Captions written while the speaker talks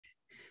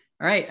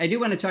All right, I do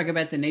want to talk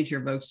about the nature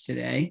of oaks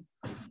today.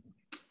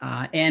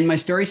 And my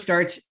story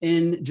starts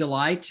in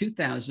July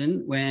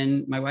 2000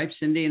 when my wife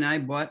Cindy and I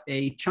bought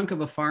a chunk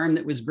of a farm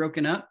that was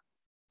broken up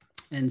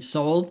and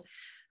sold.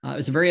 It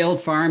was a very old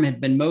farm,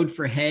 had been mowed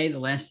for hay, the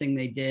last thing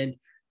they did.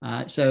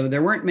 So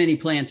there weren't many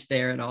plants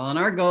there at all. And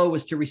our goal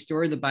was to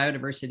restore the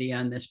biodiversity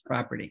on this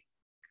property.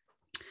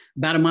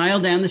 About a mile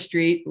down the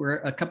street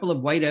were a couple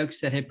of white oaks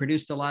that had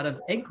produced a lot of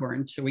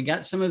acorns. So we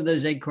got some of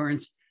those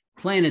acorns,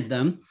 planted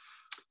them.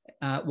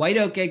 White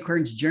oak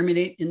acorns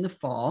germinate in the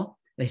fall.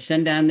 They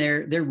send down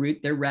their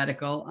root, their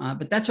radicle,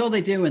 but that's all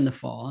they do in the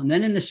fall. And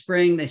then in the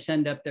spring, they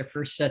send up their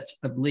first sets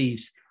of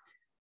leaves.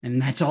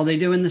 And that's all they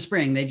do in the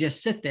spring. They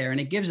just sit there, and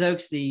it gives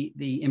oaks the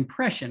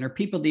impression, or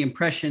people the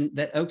impression,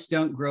 that oaks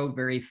don't grow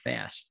very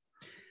fast.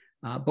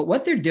 But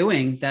what they're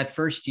doing that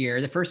first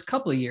year, the first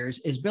couple of years,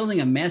 is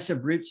building a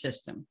massive root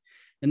system.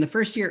 In the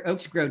first year,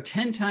 oaks grow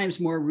 10 times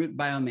more root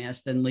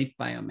biomass than leaf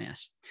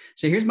biomass.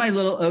 So here's my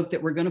little oak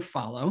that we're going to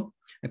follow.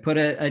 I put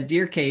a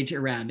deer cage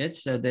around it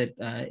so that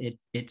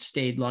it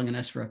stayed long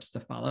enough for us to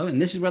follow.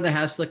 And this is what the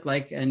house looked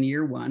like in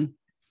year one.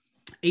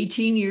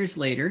 18 years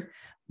later,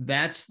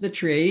 that's the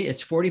tree.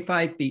 It's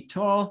 45 feet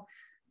tall,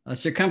 a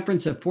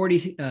circumference of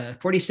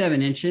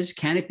 47 inches,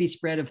 canopy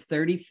spread of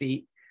 30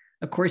 feet.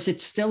 Of course,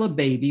 it's still a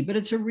baby, but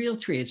it's a real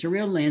tree. It's a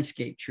real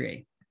landscape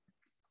tree.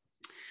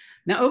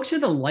 Now, oaks are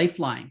the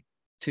lifeline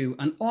to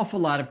an awful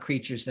lot of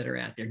creatures that are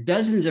out there.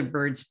 Dozens of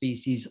bird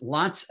species,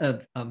 lots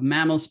of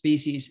mammal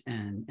species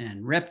and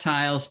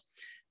reptiles.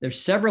 There's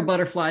several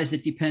butterflies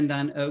that depend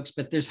on oaks,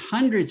 but there's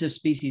hundreds of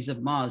species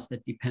of moths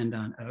that depend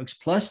on oaks,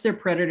 plus their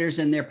predators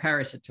and their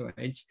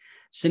parasitoids.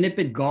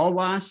 Cynnipid gall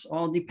wasps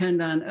all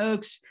depend on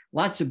oaks.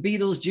 Lots of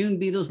beetles, June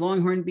beetles,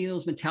 longhorn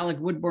beetles, metallic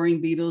wood-boring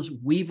beetles,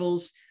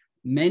 weevils,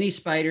 many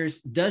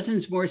spiders,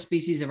 dozens more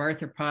species of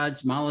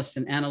arthropods, mollusks,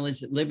 and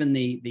annelids that live in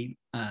the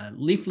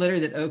leaf litter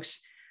that oaks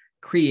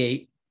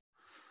create.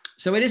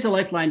 So it is a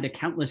lifeline to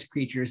countless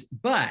creatures,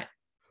 but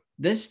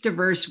this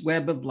diverse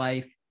web of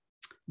life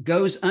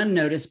goes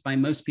unnoticed by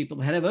most people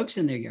that have oaks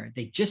in their yard.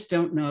 They just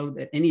don't know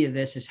that any of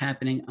this is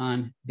happening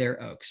on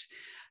their oaks.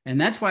 And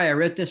that's why I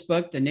wrote this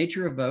book, The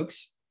Nature of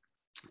Oaks.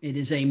 It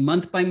is a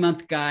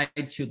month-by-month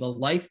guide to the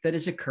life that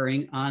is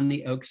occurring on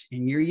the oaks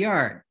in your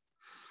yard.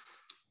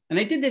 And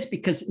I did this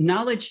because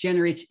knowledge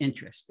generates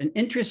interest, and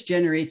interest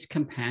generates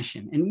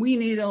compassion. And we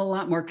need a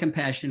lot more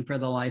compassion for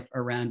the life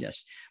around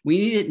us. We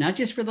need it not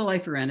just for the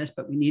life around us,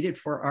 but we need it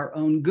for our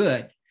own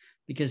good,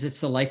 because it's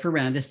the life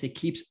around us that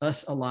keeps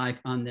us alive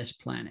on this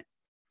planet.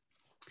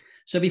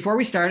 So before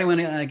we start, I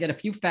want to get a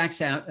few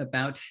facts out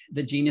about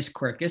the genus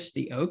Quercus,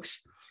 the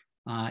oaks.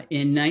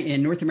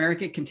 In North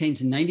America, it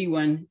contains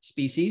 91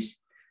 species,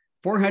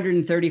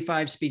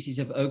 435 species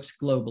of oaks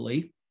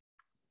globally.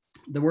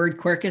 The word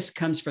Quercus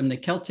comes from the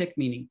Celtic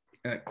meaning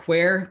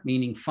quer,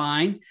 meaning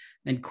fine,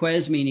 and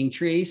ques, meaning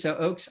tree. So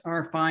oaks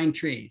are fine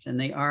trees, and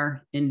they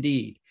are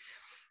indeed.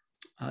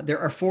 There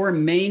are four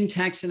main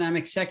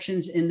taxonomic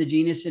sections in the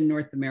genus in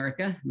North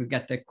America. We've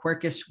got the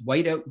Quercus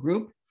white oak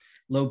group,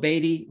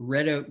 Lobate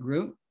red oak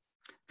group,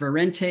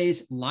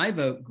 Verentes live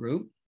oak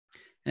group,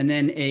 and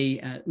then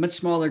a much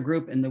smaller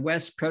group in the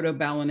West,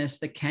 Protobalanus,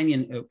 the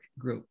canyon oak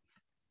group.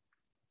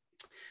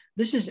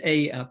 This is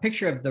a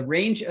picture of the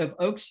range of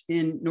oaks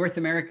in North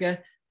America.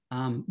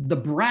 The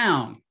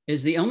brown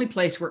is the only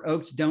place where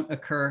oaks don't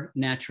occur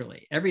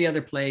naturally. Every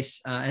other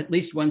place, at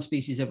least one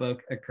species of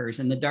oak occurs.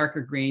 In the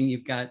darker green,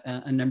 you've got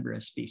a number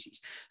of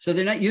species. So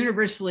they're not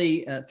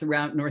universally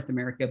throughout North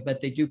America,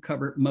 but they do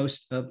cover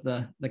most of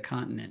the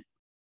continent.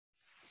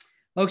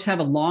 Oaks have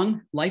a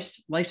long life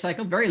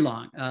cycle, very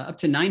long, up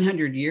to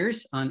 900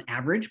 years on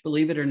average,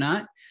 believe it or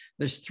not.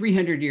 There's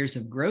 300 years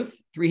of growth,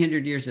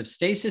 300 years of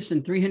stasis,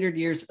 and 300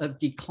 years of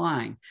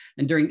decline.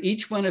 And during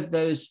each one of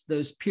those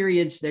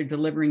periods, they're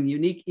delivering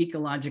unique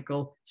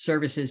ecological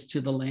services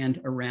to the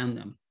land around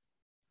them.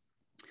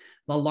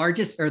 The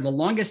largest or the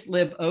longest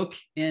lived oak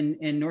in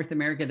North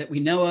America that we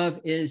know of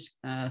is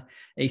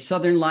a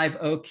southern live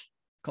oak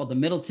called the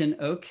Middleton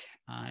oak.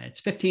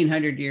 It's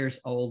 1,500 years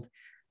old.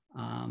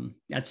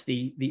 That's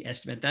the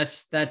estimate.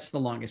 That's the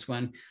longest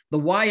one. The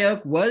Y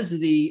oak was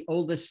the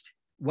oldest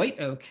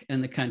white oak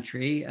in the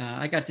country.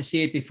 I got to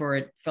see it before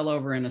it fell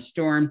over in a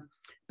storm,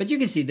 but you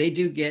can see they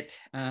do get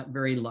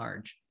very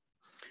large.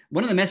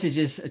 One of the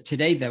messages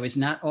today, though, is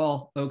not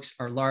all oaks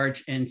are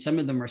large, and some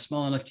of them are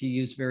small enough to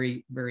use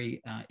very,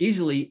 very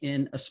easily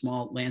in a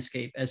small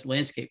landscape as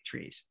landscape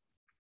trees.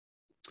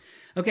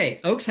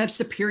 Okay, oaks have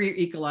superior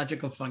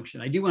ecological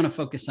function. I do want to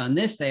focus on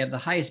this. They have the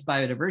highest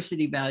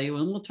biodiversity value,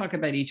 and we'll talk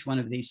about each one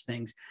of these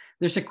things.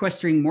 They're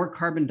sequestering more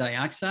carbon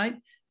dioxide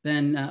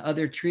than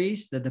other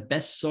trees. They're the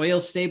best soil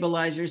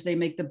stabilizers. They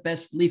make the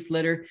best leaf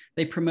litter.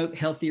 They promote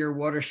healthier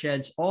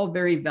watersheds, all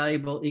very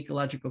valuable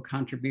ecological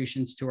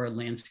contributions to our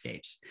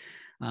landscapes.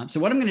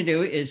 So what I'm going to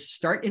do is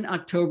start in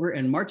October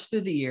and march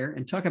through the year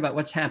and talk about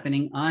what's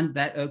happening on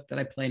that oak that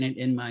I planted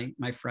in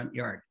my front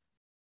yard.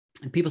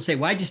 And people say,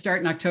 why'd you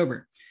start in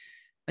October?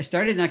 I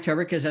started in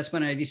October because that's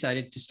when I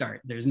decided to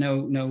start. There's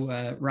no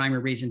rhyme or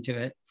reason to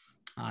it.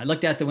 I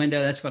looked out the window,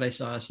 that's what I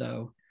saw.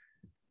 So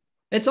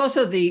It's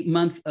also the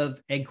month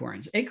of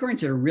acorns.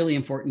 Acorns are a really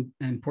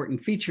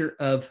important feature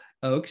of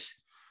oaks.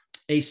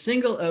 A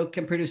single oak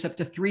can produce up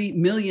to 3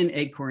 million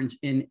acorns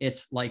in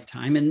its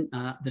lifetime. And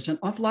there's an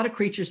awful lot of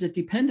creatures that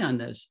depend on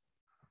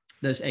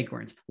those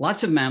acorns.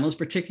 Lots of mammals,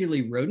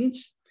 particularly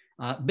rodents.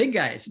 Big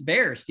guys,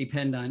 bears,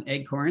 depend on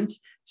acorns.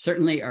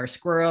 Certainly our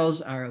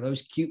squirrels, are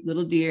those cute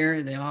little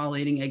deer, they're all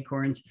eating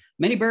acorns.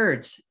 Many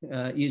birds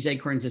use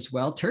acorns as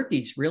well.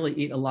 Turkeys really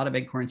eat a lot of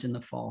acorns in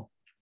the fall.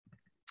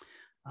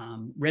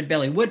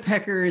 Red-bellied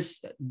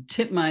woodpeckers,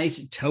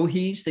 titmice,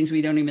 towhees, things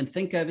we don't even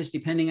think of as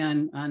depending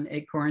on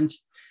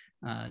acorns.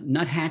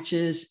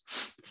 Nuthatches,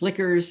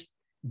 flickers,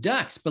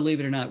 ducks, believe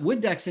it or not,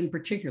 wood ducks in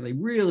particular,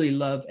 really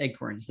love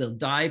acorns. They'll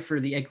dive for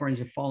the acorns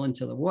that fall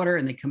into the water,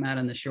 and they come out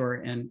on the shore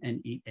and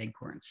eat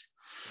acorns.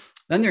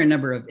 Then there are a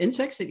number of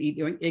insects that eat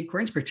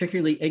acorns,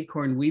 particularly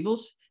acorn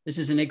weevils. This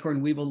is an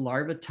acorn weevil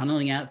larva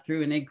tunneling out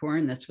through an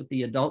acorn. That's what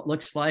the adult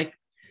looks like.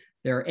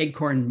 There are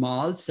acorn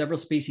moths, several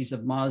species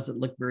of moths that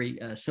look very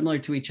similar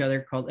to each other,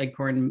 called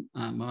acorn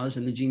moths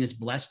in the genus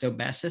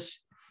Blastobassus.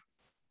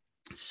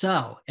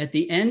 So at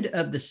the end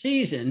of the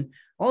season,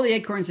 all the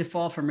acorns that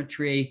fall from a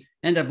tree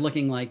end up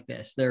looking like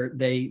this.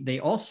 They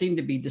all seem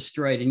to be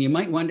destroyed. And you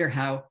might wonder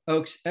how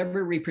oaks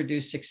ever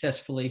reproduce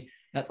successfully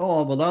at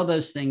all with all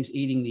those things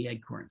eating the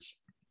acorns.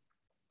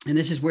 And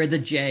this is where the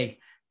jay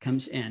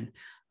comes in.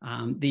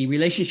 The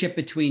relationship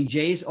between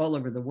jays all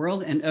over the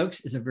world and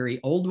oaks is a very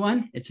old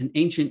one. It's an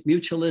ancient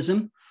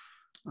mutualism.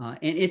 And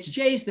it's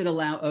jays that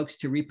allow oaks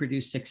to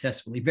reproduce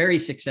successfully, very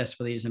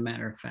successfully, as a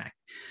matter of fact.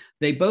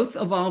 They both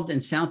evolved in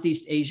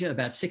Southeast Asia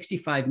about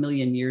 65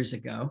 million years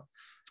ago.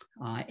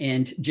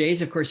 And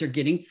jays, of course, are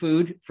getting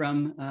food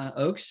from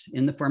oaks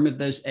in the form of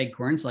those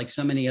acorns, like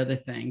so many other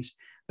things.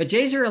 But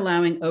jays are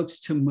allowing oaks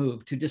to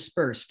move, to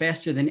disperse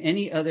faster than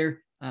any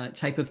other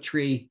type of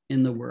tree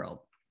in the world.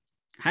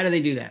 How do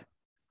they do that?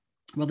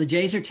 Well, the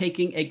jays are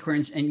taking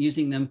acorns and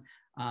using them,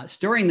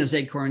 storing those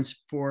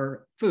acorns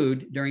for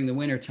food during the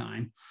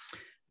wintertime.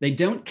 They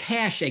don't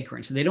cache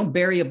acorns, so they don't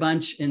bury a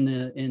bunch in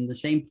the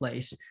same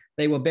place.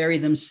 They will bury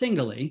them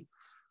singly.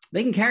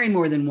 They can carry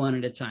more than one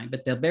at a time,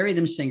 but they'll bury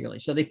them singly.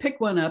 So they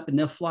pick one up and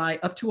they'll fly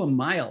up to a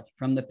mile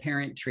from the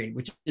parent tree,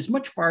 which is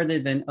much farther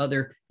than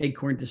other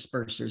acorn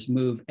dispersers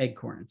move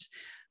acorns.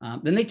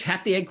 Then they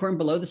tap the acorn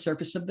below the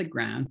surface of the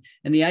ground.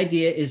 And the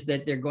idea is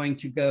that they're going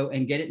to go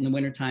and get it in the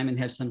wintertime and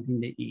have something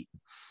to eat.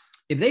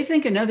 If they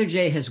think another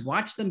jay has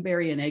watched them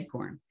bury an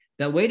acorn,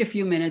 they'll wait a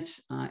few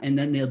minutes and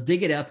then they'll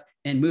dig it up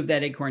and move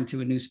that acorn to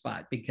a new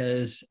spot,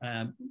 because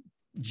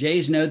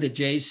jays know that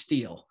jays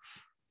steal.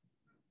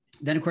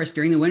 Then, of course,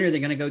 during the winter, they're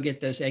going to go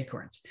get those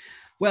acorns.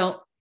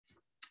 Well,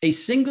 a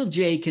single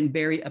jay can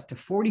bury up to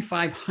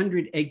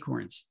 4,500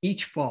 acorns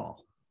each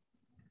fall.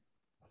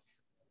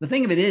 The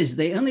thing of it is,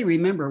 they only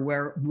remember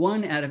where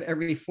 1 out of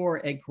every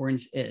 4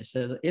 acorns is.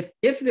 So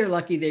if they're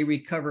lucky, they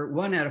recover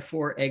 1 out of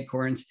 4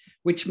 acorns,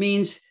 which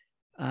means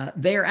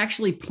they are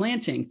actually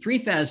planting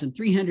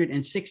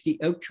 3,360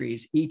 oak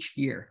trees each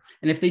year.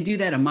 And if they do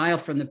that a mile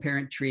from the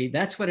parent tree,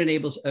 that's what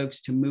enables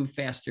oaks to move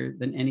faster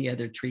than any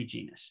other tree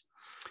genus.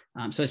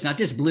 So it's not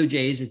just blue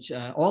jays, it's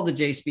all the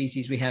jay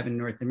species we have in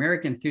North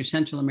America and through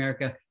Central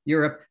America,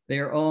 Europe, they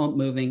are all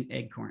moving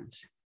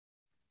acorns.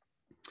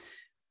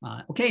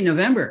 Okay,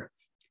 November.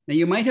 Now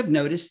you might have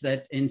noticed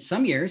that in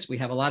some years we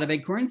have a lot of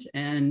acorns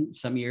and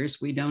some years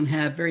we don't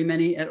have very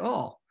many at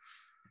all.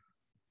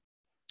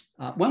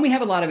 When we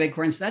have a lot of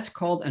acorns, that's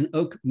called an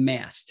oak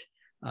mast,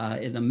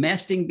 the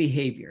masting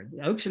behavior.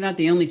 The oaks are not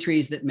the only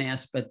trees that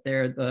mast, but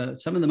they're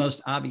some of the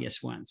most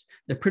obvious ones.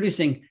 They're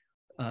producing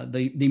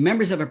the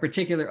members of a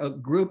particular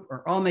oak group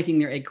are all making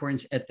their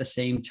acorns at the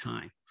same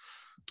time.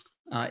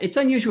 It's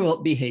unusual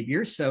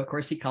behavior. So of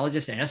course,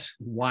 ecologists ask,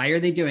 why are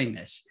they doing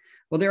this?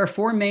 Well, there are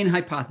 4 main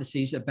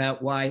hypotheses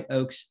about why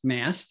oaks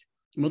mast.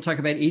 And we'll talk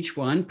about each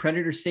one: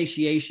 predator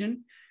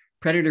satiation,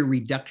 predator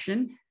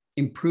reduction,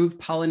 improved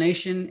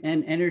pollination,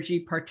 and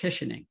energy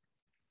partitioning.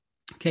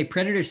 Okay,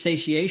 predator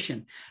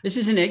satiation. This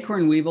is an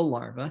acorn weevil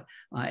larva,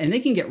 and they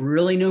can get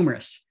really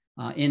numerous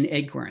in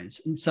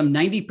acorns. And some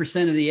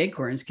 90% of the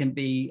acorns can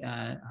be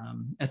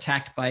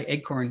attacked by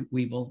acorn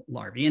weevil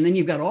larvae. And then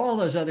you've got all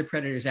those other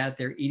predators out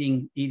there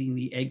eating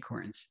the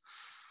acorns.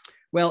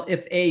 Well,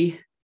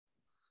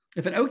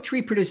 if an oak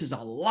tree produces a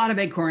lot of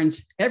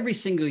acorns every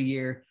single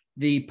year,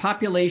 the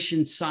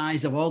population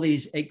size of all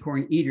these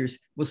acorn eaters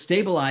will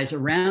stabilize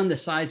around the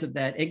size of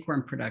that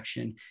acorn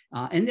production,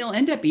 and they'll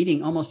end up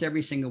eating almost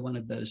every single one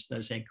of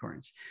those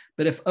acorns.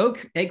 But if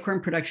oak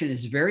acorn production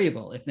is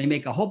variable, if they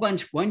make a whole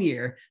bunch one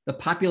year, the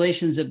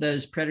populations of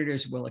those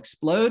predators will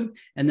explode,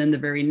 and then the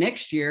very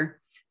next year,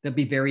 there'll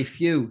be very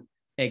few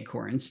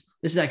acorns.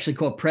 This is actually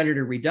called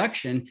predator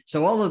reduction.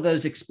 So all of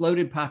those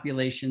exploded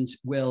populations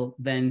will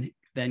then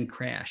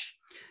crash.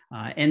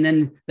 And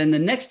then the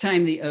next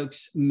time the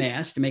oaks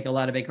mast to make a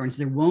lot of acorns,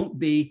 there won't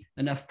be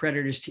enough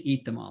predators to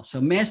eat them all. So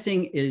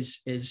masting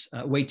is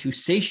a way to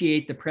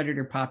satiate the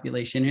predator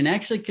population and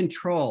actually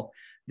control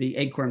the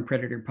acorn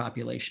predator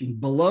population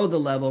below the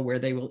level where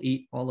they will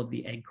eat all of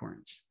the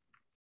acorns.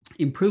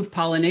 Improved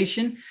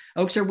pollination.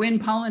 Oaks are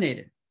wind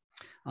pollinated.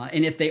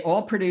 And if they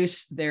all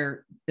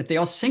if they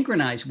all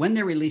synchronize when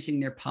they're releasing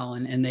their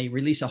pollen and they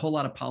release a whole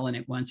lot of pollen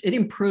at once, it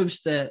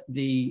improves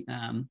the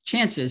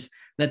chances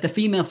that the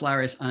female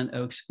flowers on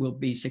oaks will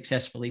be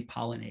successfully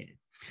pollinated.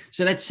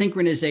 So that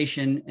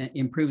synchronization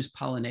improves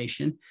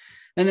pollination.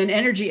 And then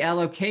energy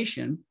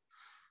allocation.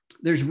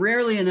 There's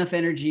rarely enough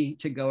energy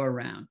to go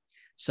around.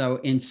 So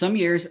in some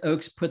years,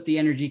 oaks put the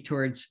energy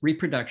towards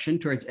reproduction,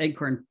 towards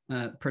acorn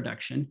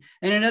production.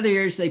 And in other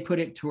years, they put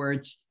it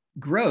towards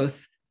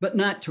growth, but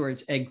not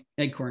towards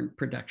acorn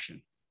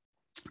production.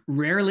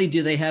 Rarely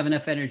do they have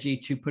enough energy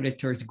to put it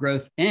towards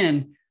growth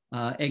and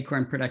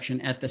acorn production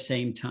at the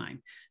same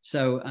time.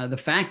 So the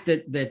fact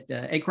that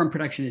acorn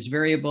production is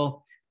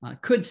variable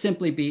could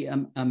simply be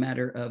a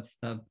matter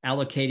of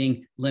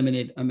allocating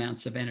limited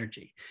amounts of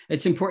energy.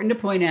 It's important to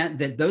point out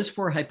that those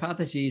 4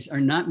 hypotheses are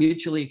not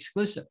mutually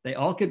exclusive. They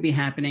all could be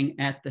happening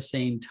at the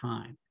same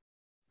time.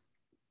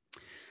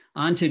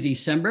 On to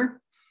December.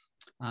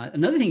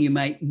 Another thing you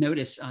might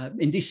notice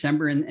in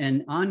December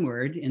and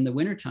onward in the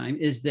wintertime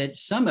is that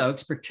some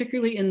oaks,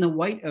 particularly in the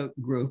white oak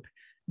group,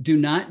 do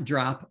not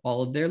drop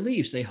all of their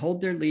leaves. They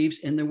hold their leaves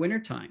in the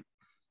wintertime.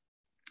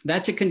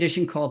 That's a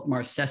condition called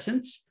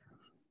marcescence.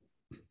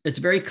 It's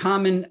very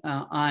common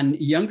on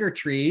younger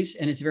trees,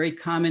 and it's very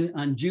common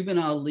on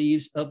juvenile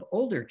leaves of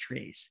older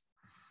trees.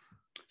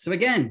 So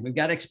again, we've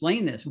got to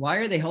explain this. Why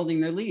are they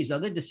holding their leaves?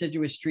 Other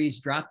deciduous trees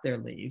drop their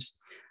leaves.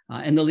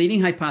 And the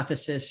leading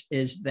hypothesis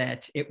is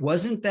that it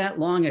wasn't that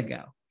long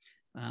ago,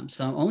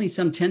 only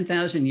some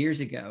 10,000 years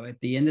ago, at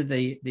the end of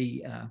the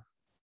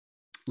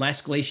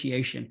last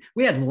glaciation,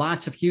 we had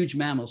lots of huge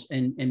mammals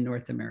in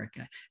North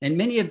America, and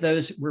many of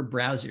those were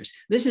browsers.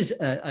 This is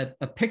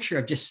a picture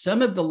of just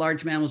some of the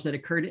large mammals that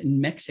occurred in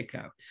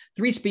Mexico.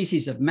 3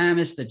 species of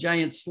mammoths, the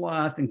giant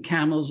sloth, and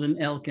camels,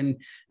 and elk, and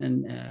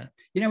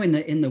you know,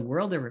 in the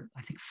world there were,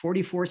 I think,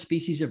 44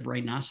 species of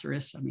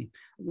rhinoceros. I mean,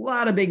 a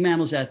lot of big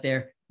mammals out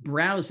there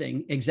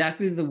browsing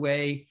exactly the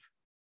way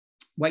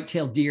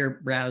white-tailed deer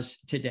browse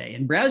today.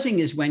 And browsing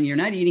is when you're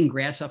not eating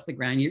grass off the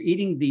ground, you're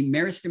eating the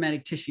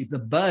meristematic tissue, the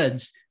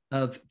buds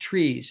of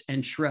trees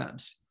and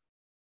shrubs.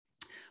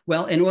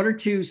 Well,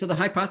 so the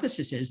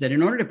hypothesis is that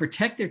in order to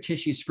protect their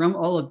tissues from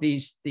all of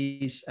these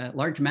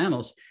large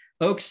mammals,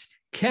 oaks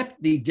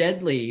kept the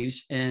dead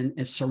leaves and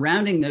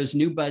surrounding those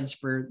new buds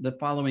for the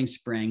following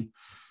spring.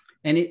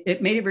 And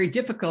it made it very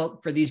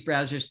difficult for these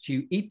browsers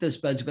to eat those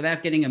buds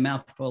without getting a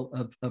mouthful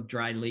of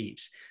dry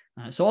leaves.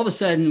 So all of a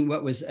sudden,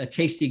 what was a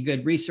tasty,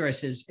 good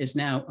resource is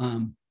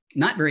now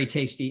not very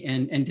tasty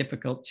and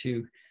difficult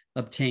to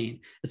obtain.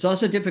 It's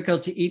also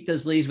difficult to eat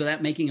those leaves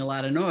without making a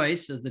lot of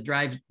noise. So the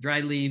dry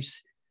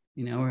leaves,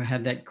 you know,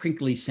 have that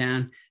crinkly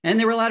sound. And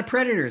there were a lot of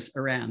predators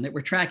around that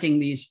were tracking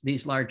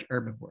these large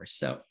herbivores.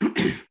 So,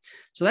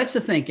 so that's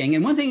the thinking.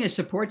 And one thing that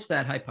supports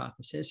that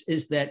hypothesis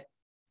is that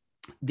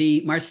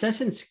the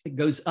marcescence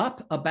goes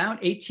up about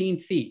 18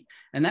 feet.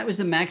 And that was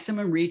the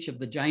maximum reach of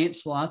the giant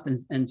sloth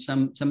and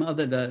some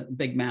other the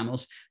big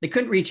mammals. They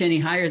couldn't reach any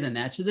higher than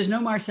that. So there's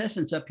no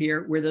marcescence up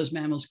here where those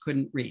mammals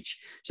couldn't reach.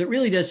 So it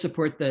really does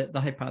support the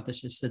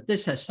hypothesis that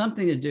this has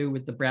something to do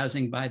with the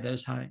browsing by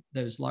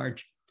those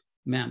large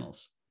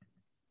mammals.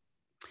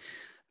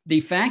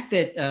 The fact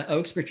that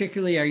oaks,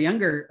 particularly our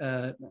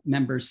younger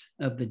members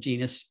of the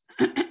genus,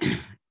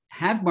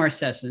 have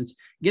marcescence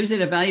gives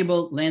it a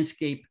valuable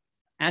landscape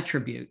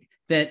attribute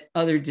that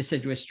other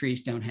deciduous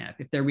trees don't have.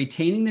 If they're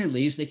retaining their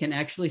leaves, they can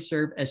actually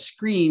serve as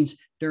screens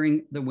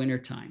during the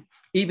wintertime,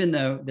 even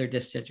though they're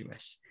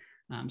deciduous.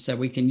 So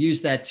we can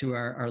use that to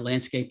our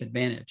landscape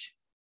advantage.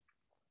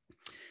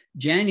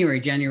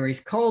 January is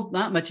cold.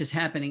 Not much is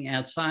happening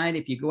outside.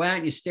 If you go out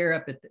and you stare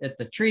up at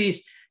the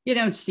trees, you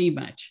don't see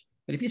much.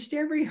 But if you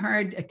stare very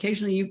hard,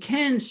 occasionally you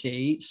can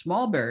see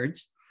small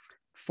birds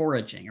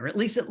foraging, or at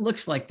least it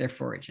looks like they're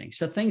foraging.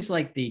 So things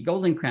like the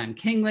golden crowned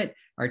kinglet,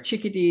 our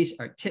chickadees,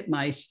 our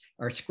titmice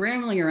are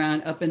scrambling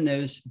around up in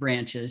those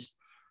branches,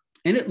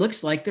 and it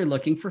looks like they're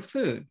looking for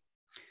food.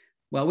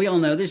 Well, we all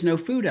know there's no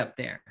food up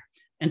there.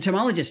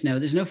 Entomologists know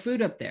there's no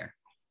food up there.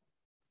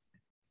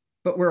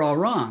 But we're all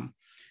wrong.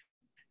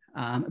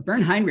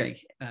 Bern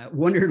Heinrich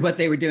wondered what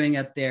they were doing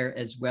up there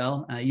as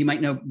well. You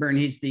might know Bern,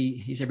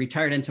 he's a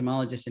retired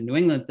entomologist in New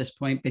England at this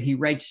point, but he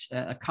writes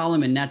a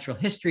column in Natural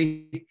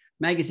History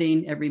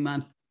magazine every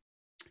month.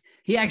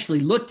 He actually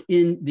looked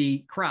in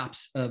the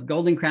crops of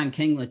golden crowned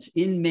kinglets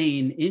in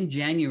Maine in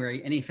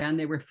January, and he found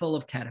they were full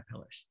of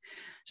caterpillars.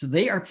 So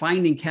they are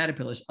finding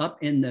caterpillars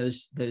up in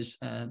those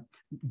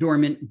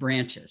dormant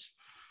branches.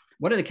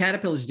 What are the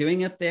caterpillars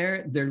doing up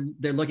there?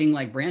 They're looking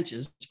like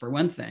branches, for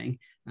one thing.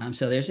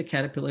 So there's a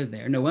caterpillar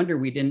there. No wonder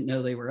we didn't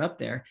know they were up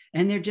there.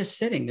 And they're just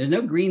sitting. There's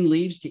no green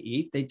leaves to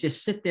eat. They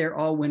just sit there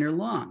all winter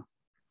long.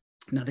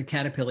 Another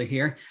caterpillar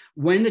here.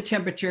 When the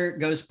temperature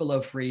goes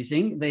below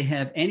freezing, they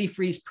have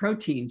antifreeze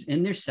proteins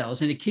in their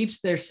cells, and it keeps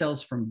their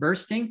cells from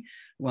bursting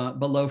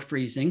below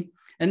freezing.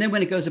 And then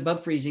when it goes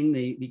above freezing,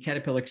 the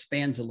caterpillar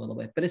expands a little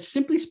bit, but it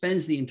simply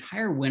spends the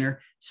entire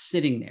winter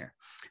sitting there.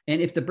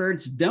 And if the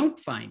birds don't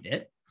find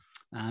it,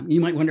 you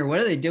might wonder, what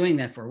are they doing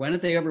that for? Why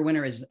don't they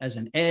overwinter as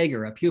an egg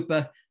or a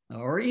pupa?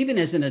 or even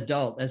as an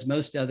adult, as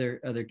most other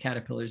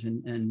caterpillars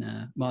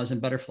and moths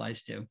and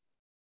butterflies do.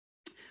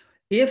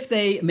 If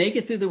they make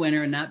it through the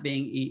winter and not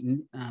being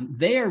eaten,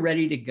 they are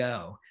ready to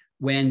go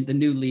when the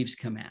new leaves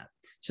come out.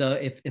 So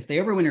if they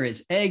overwinter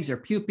as eggs or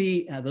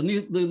pupae, the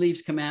new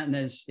leaves come out, and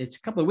it's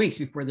a couple of weeks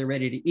before they're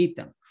ready to eat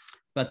them.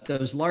 But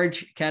those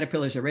large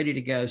caterpillars are ready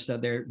to go, so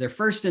they're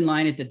first in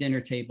line at the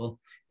dinner table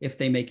if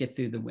they make it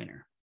through the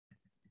winter.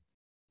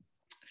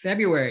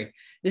 February.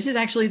 This is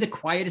actually the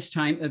quietest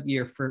time of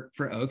year for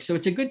oaks, so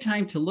it's a good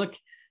time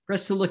for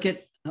us to look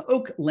at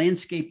oak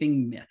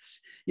landscaping myths.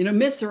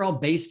 Myths are all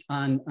based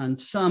on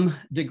some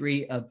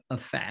degree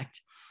of fact.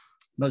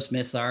 Most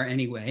myths are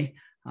anyway.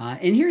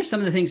 And here are some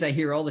of the things I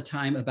hear all the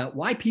time about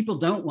why people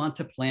don't want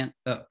to plant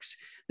oaks.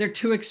 They're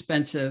too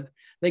expensive.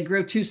 They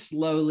grow too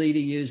slowly to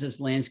use as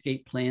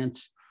landscape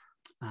plants.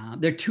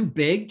 They're too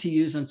big to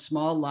use on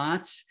small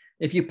lots.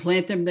 If you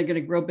plant them, they're going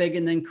to grow big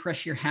and then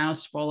crush your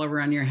house, fall over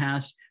on your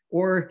house,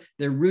 or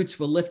their roots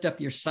will lift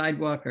up your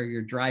sidewalk or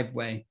your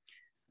driveway.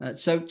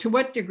 So to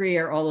what degree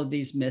are all of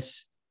these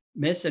myths,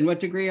 and what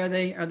degree are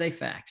they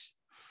facts?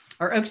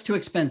 Are oaks too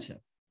expensive?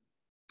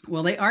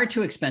 Well, they are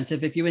too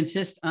expensive if you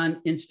insist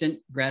on instant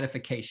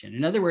gratification.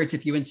 In other words,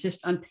 if you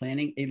insist on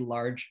planting a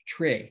large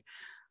tree.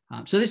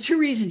 So there's two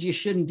reasons you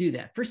shouldn't do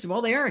that. First of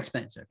all, they are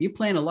expensive. You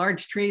plant a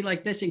large tree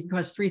like this, it can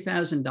cost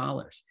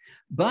 $3,000.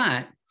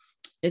 But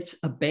it's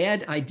a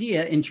bad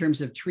idea in terms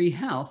of tree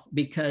health,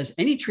 because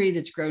any tree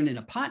that's grown in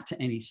a pot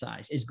to any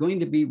size is going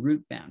to be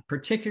root bound,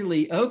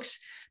 particularly oaks,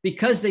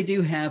 because they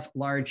do have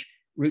large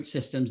root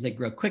systems. They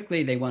grow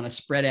quickly. They want to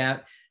spread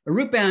out. A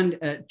root bound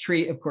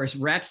tree, of course,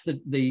 wraps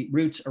the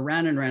roots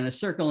around and around a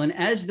circle. And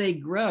as they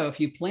grow, if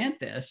you plant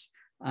this,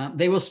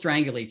 they will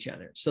strangle each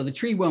other. So the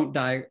tree won't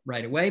die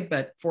right away,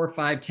 but 4,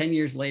 5, 10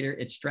 years later,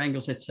 it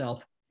strangles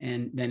itself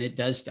and then it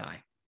does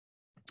die.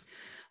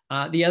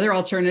 The other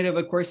alternative,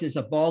 of course, is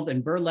a bald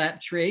and burlap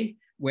tree,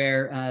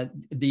 where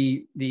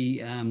the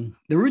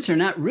roots are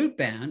not root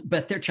bound,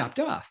 but they're chopped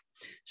off.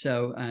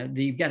 So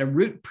you've got to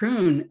root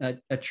prune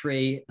a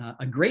tree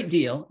a great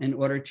deal in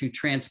order to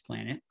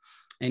transplant it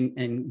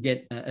and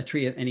get a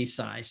tree of any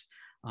size.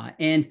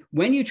 And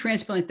when you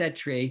transplant that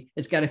tree,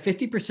 it's got a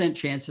 50%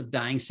 chance of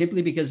dying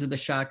simply because of the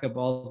shock of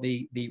all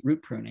the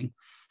root pruning.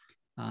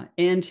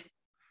 And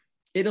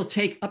it'll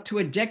take up to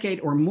a decade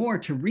or more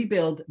to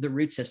rebuild the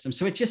root system.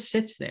 So it just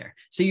sits there.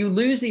 So you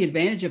lose the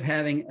advantage of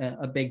having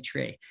a big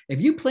tree.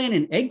 If you plant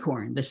an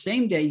acorn the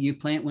same day you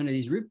plant one of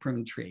these root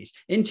prune trees,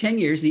 in 10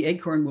 years, the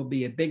acorn will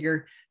be a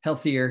bigger,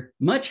 healthier,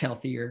 much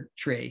healthier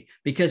tree,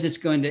 because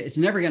it's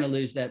never going to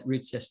lose that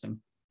root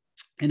system,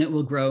 and it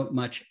will grow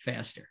much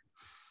faster.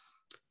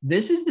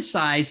 This is the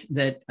size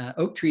that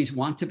oak trees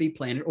want to be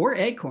planted, or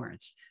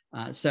acorns.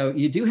 So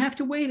you do have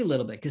to wait a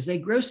little bit, because they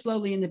grow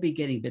slowly in the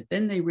beginning, but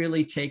then they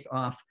really take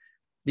off.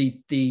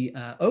 The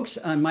oaks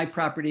on my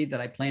property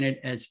that I planted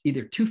as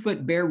either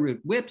 2-foot bare root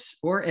whips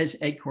or as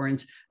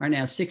acorns are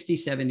now 60,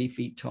 70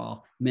 feet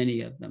tall,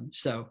 many of them.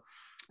 So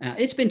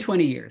it's been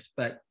 20 years,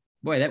 but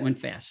boy, that went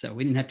fast. So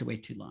we didn't have to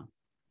wait too long.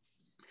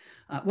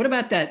 What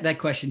about that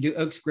question? Do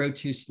oaks grow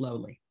too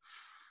slowly?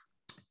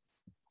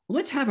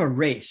 Let's have a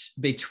race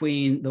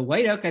between the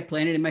white oak I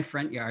planted in my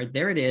front yard,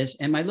 there it is,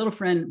 and my little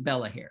friend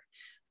Bella here.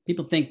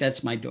 People think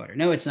that's my daughter.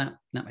 No, it's not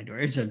my daughter.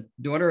 It's a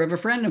daughter of a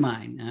friend of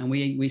mine. And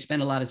we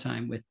spend a lot of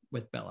time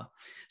with Bella.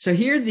 So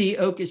here the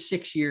oak is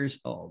 6 years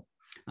old,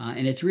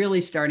 and it's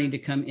really starting to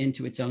come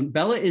into its own.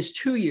 Bella is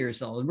 2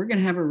 years old. We're going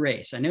to have a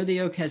race. I know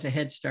the oak has a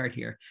head start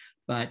here,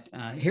 but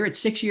here it's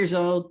 6 years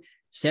old,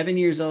 7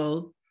 years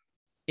old,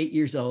 8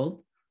 years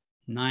old,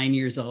 9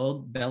 years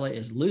old. Bella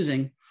is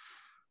losing.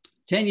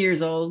 10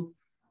 years old,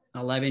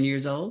 11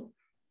 years old,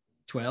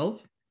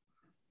 12,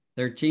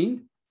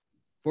 13,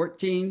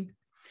 14,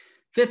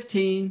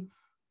 15,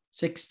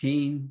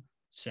 16,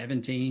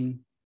 17,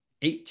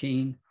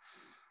 18,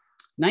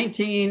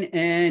 19,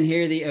 and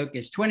here the oak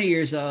is 20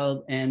 years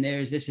old, and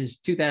this is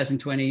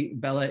 2020.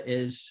 Bella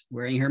is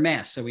wearing her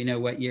mask, so we know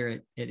what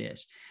year it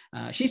is.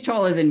 She's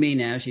taller than me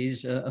now.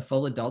 She's a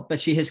full adult, but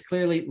she has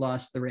clearly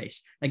lost the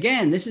race.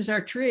 Again, this is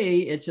our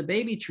tree. It's a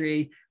baby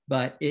tree,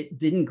 but it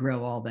didn't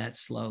grow all that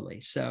slowly.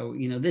 So,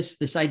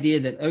 this idea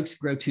that oaks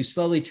grow too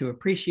slowly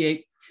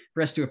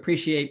for us to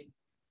appreciate,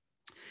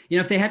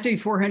 if they have to be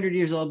 400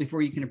 years old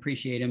before you can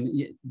appreciate them,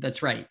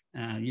 that's right.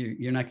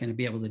 You're not going to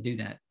be able to do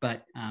that.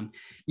 But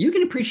you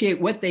can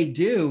appreciate what they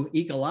do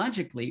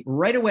ecologically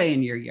right away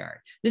in your yard.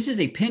 This is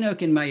a pin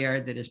oak in my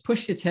yard that has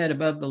pushed its head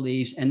above the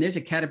leaves, and there's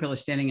a caterpillar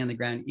standing on the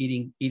ground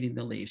eating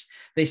the leaves.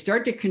 They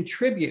start to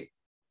contribute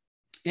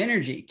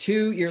energy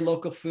to your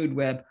local food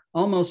web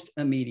almost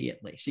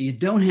immediately. So you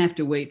don't have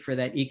to wait for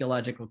that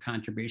ecological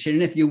contribution.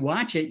 And if you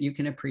watch it, you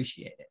can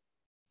appreciate it.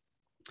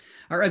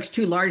 Are oaks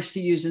too large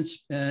to use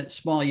in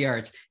small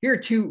yards? Here are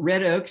 2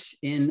 red oaks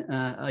in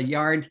a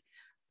yard.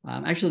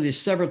 Actually, there's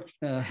several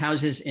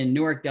houses in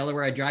Newark,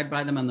 Delaware. I drive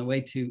by them on the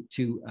way to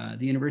the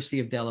University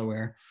of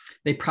Delaware.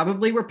 They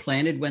probably were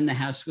planted when the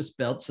house was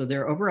built, so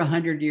they're over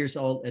 100 years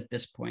old at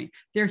this point.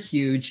 They're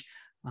huge.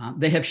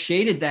 They have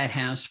shaded that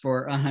house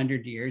for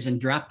 100 years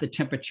and dropped the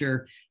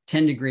temperature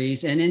 10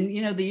 degrees. And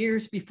in the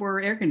years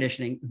before air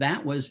conditioning,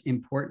 that was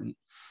important.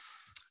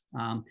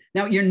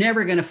 Now, you're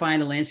never going to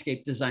find a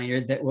landscape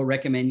designer that will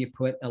recommend you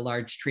put a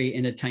large tree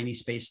in a tiny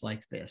space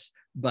like this,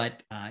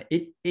 but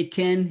it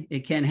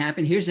can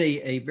happen. Here's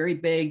a very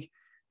big,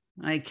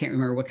 I can't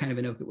remember what kind of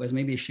an oak it was,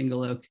 maybe a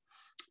shingle oak,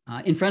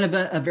 in front of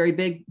a very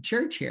big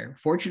church here.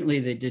 Fortunately,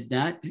 they did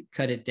not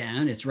cut it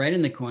down. It's right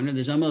in the corner.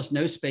 There's almost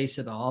no space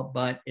at all,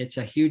 but it's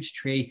a huge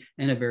tree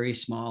in a very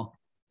small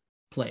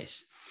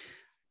place.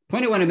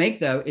 Point I want to make,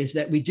 though, is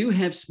that we do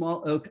have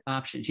small oak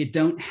options. You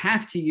don't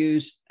have to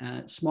use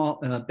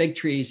big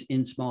trees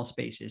in small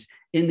spaces.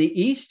 In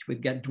the east,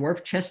 we've got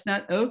dwarf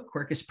chestnut oak,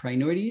 Quercus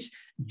praenoides,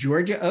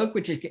 Georgia oak,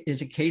 which is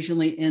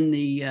occasionally in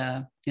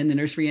the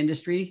nursery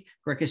industry,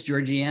 Quercus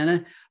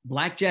georgiana,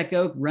 blackjack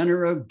oak,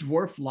 runner oak,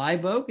 dwarf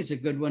live oak is a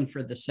good one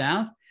for the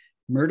south.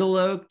 Myrtle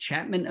oak,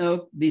 Chapman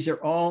oak, these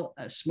are all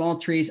small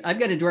trees. I've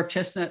got a dwarf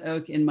chestnut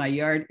oak in my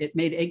yard. It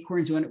made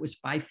acorns when it was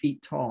 5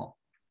 feet tall.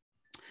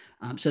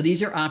 So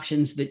these are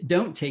options that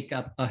don't take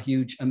up a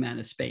huge amount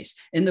of space.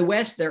 In the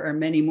West, there are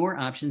many more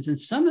options, and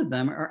some of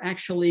them are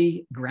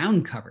actually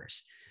ground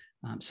covers.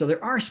 So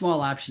there are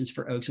small options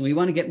for oaks, and we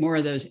want to get more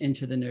of those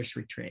into the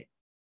nursery trade.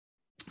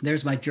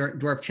 There's my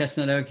dwarf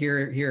chestnut oak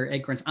here,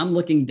 acorns. I'm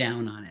looking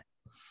down on it.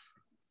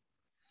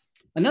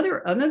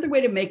 Another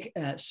way to make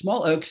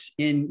small oaks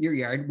in your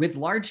yard with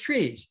large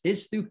trees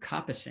is through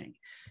coppicing.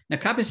 Now,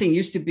 coppicing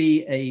used to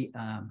be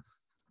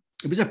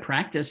it was a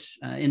practice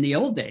in the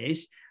old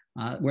days,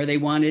 where they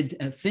wanted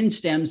thin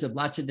stems of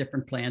lots of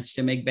different plants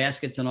to make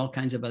baskets and all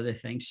kinds of other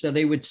things. So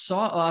they would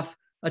saw off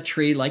a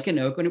tree like an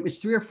oak when it was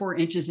 3 or 4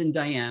 inches in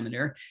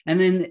diameter. And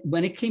then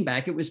when it came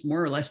back, it was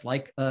more or less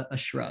like a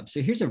shrub.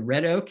 So here's a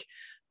red oak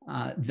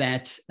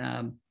that,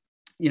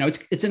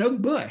 it's an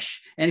oak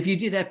bush. And if you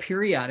do that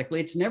periodically,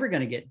 it's never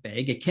going to get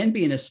big. It can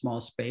be in a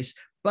small space,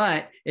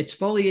 but its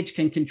foliage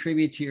can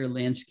contribute to your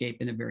landscape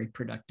in a very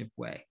productive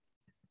way.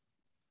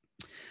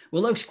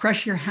 Will oaks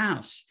crush your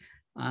house?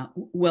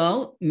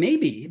 Well,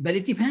 maybe, but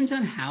it depends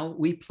on how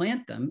we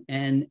plant them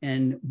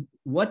and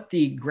what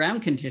the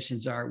ground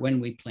conditions are when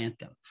we plant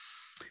them.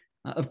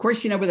 Of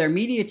course, with our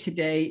media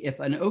today, if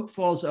an oak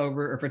falls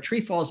over, or if a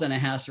tree falls on a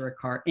house or a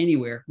car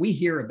anywhere, we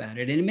hear about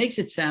it. And it makes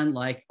it sound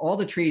like all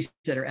the trees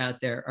that are out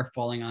there are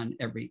falling on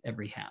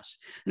every house.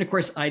 And of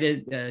course,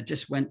 Ida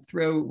just went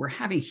through, we're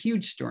having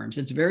huge storms.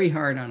 It's very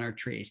hard on our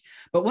trees.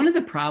 But one of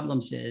the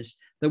problems is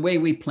the way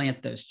we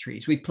plant those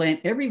trees. We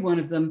plant every one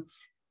of them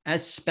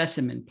as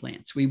specimen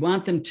plants. We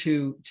want them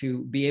to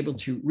be able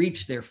to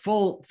reach their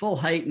full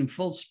height and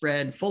full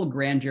spread, full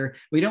grandeur.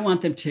 We don't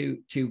want them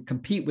to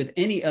compete with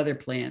any other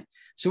plant.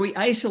 So we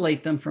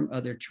isolate them from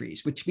other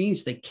trees, which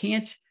means they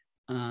can't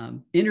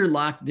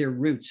interlock their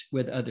roots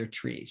with other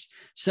trees.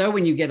 So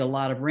when you get a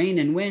lot of rain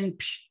and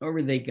wind,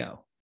 over they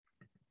go.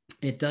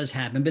 It does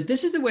happen, but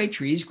this is the way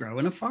trees grow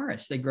in a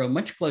forest. They grow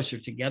much closer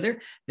together.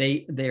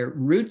 Their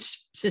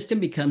roots system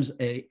becomes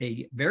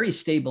a very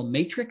stable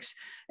matrix.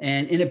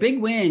 And in a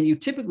big wind, you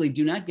typically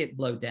do not get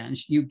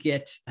blowdowns. You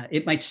get,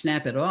 it might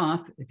snap it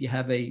off. If you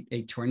have a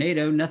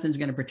tornado, nothing's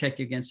going to protect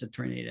you against a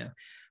tornado.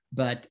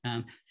 But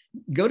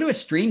go to a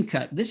stream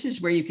cut. This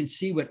is where you can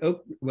see what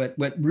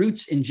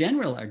roots in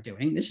general are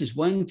doing. This is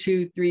 1,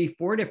 2, 3,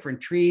 4 different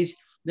trees.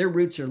 Their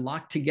roots are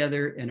locked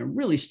together in a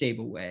really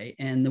stable way,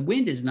 and the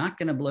wind is not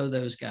going to blow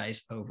those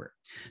guys over.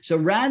 So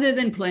rather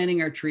than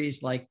planting our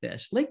trees like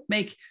this, let's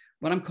make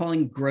what I'm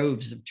calling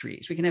groves of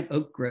trees. We can have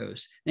oak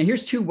groves. Now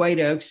here's 2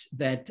 white oaks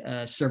that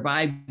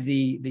survived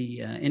the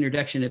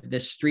introduction of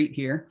this street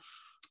here.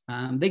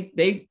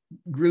 They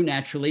grew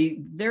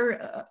naturally.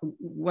 They're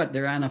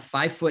they're on a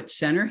 5-foot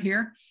center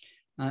here.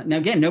 Now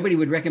again, nobody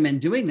would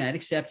recommend doing that,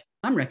 except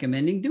I'm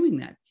recommending doing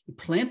that.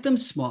 Plant them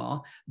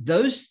small.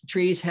 Those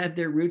trees have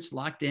their roots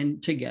locked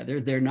in together.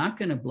 They're not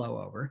going to blow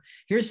over.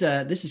 Here's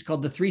this is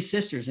called the Three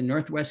Sisters in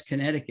Northwest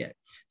Connecticut.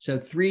 So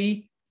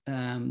 3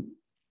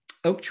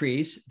 oak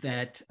trees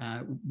that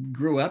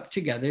grew up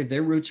together.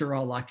 Their roots are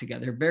all locked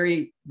together.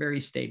 Very, very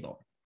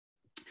stable.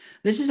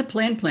 This is a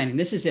planned planting.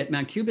 This is at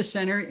Mount Cuba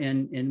Center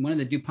in one of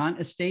the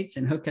DuPont estates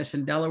in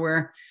Hockessin,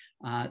 Delaware.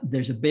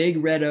 There's a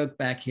big red oak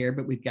back here,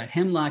 but we've got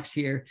hemlocks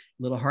here,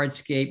 little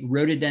hardscape,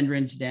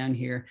 rhododendrons down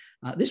here.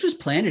 This was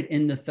planted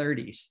in the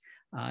 30s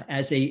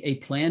as a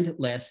planned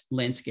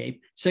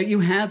landscape. So you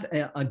have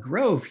a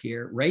grove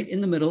here right in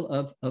the middle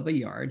of a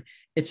yard.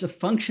 It's a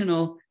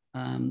functional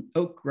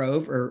oak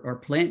grove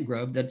or plant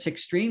grove that's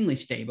extremely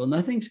stable.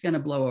 Nothing's going to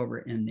blow over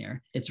in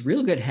there. It's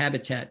real good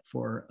habitat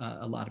for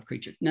a lot of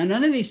creatures. Now,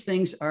 none of these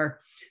things are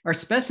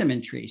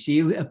specimen trees. So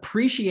you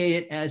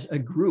appreciate it as a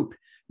group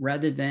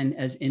rather than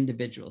as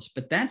individuals.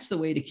 But that's the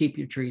way to keep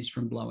your trees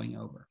from blowing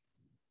over.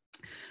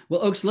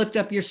 Well, oaks lift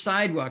up your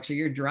sidewalks or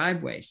your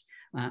driveways.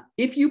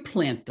 If you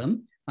plant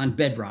them on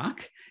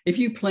bedrock, if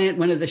you plant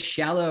one of the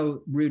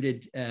shallow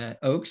rooted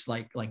oaks,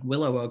 like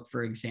willow oak,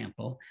 for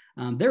example,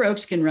 their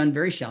oaks can run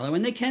very shallow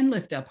and they can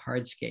lift up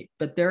hardscape.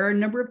 But there are a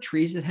number of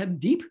trees that have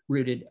deep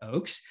rooted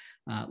oaks,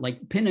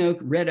 like pin oak,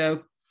 red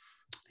oak.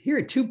 Here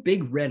are two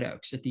big red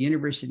oaks at the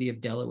University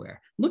of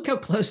Delaware. Look how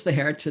close they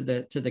are to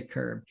the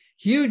curb.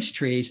 Huge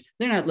trees.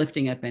 They're not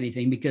lifting up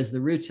anything because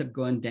the roots have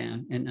gone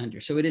down and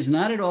under. So it is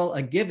not at all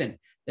a given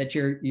that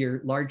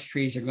your large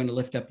trees are going to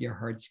lift up your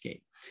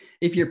hardscape.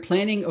 If you're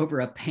planting over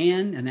a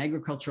pan, an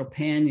agricultural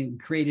pan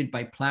created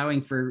by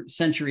plowing for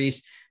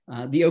centuries,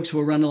 the oaks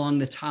will run along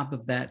the top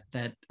of that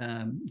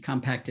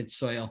compacted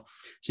soil.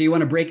 So you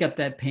want to break up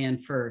that pan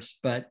first,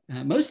 but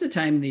most of the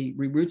time the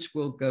roots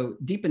will go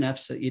deep enough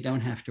so that you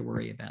don't have to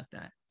worry about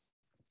that.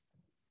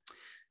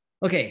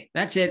 Okay,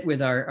 that's it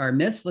with our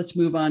myths. Let's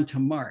move on to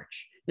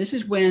March. This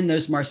is when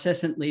those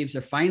marcescent leaves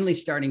are finally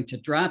starting to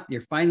drop.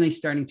 They're finally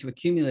starting to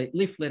accumulate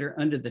leaf litter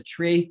under the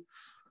tree.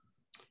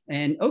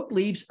 And oak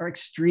leaves are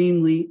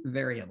extremely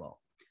variable.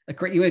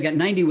 You've got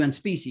 91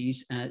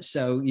 species,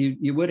 so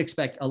you would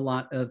expect a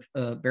lot of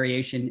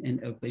variation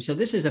in oak leaves. So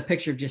this is a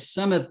picture of just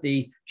some of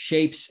the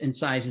shapes and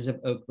sizes of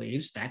oak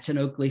leaves. That's an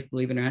oak leaf,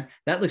 believe it or not.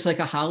 That looks like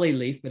a holly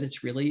leaf, but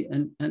it's really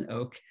an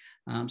oak.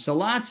 So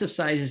lots of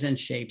sizes and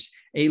shapes.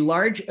 A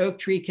large oak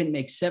tree can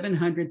make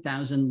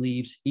 700,000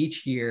 leaves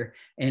each year.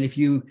 And if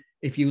you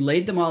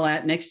laid them all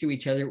out next to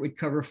each other, it would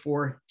cover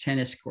 4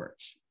 tennis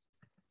courts.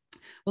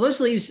 Well,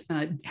 those leaves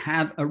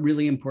have a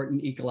really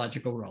important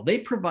ecological role. They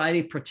provide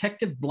a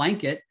protective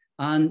blanket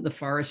on the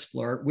forest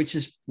floor, which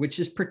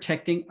is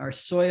protecting our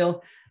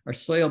soil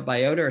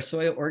biota, our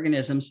soil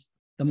organisms,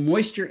 the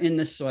moisture in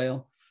the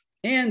soil,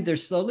 and they're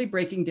slowly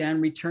breaking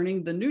down,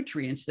 returning the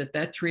nutrients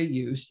that tree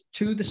used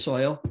to the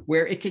soil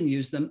where it can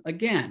use them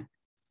again.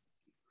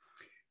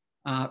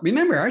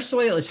 Remember, our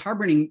soil is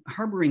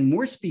harboring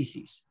more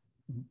species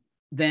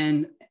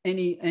than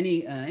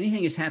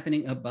anything is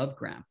happening above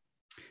ground.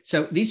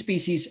 So these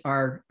species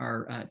are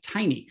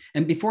tiny.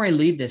 And before I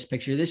leave this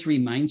picture, this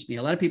reminds me,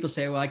 a lot of people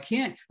say, well,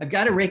 I've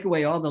got to rake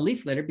away all the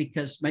leaf litter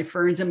because my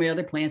ferns and my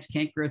other plants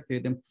can't grow through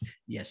them.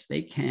 Yes,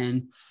 they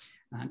can.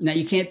 Now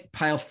you can't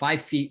pile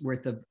 5 feet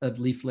worth of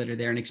leaf litter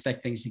there and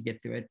expect things to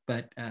get through it.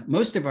 But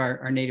most of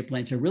our native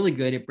plants are really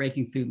good at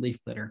breaking through leaf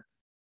litter.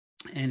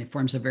 And it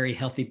forms a very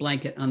healthy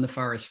blanket on the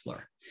forest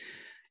floor.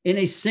 In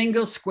a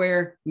single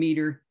square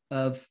meter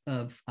of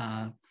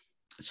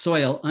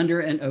soil under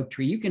an oak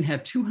tree, you can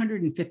have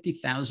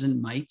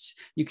 250,000 mites.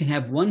 You can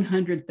have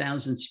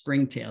 100,000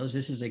 springtails.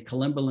 This is a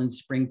columbulan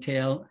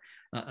springtail,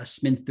 a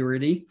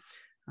Sminthuridae.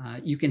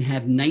 You can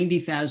have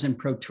 90,000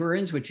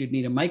 proturans, which you'd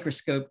need a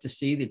microscope to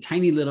see, the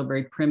tiny little,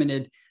 very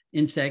primitive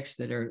insects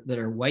that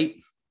are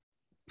white.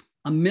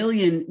 1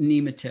 million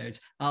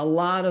nematodes, a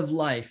lot of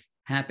life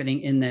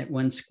happening in that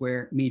 1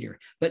 square meter.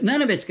 But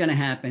none of it's going to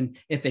happen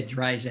if it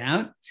dries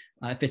out,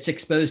 if it's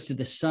exposed to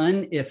the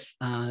sun, if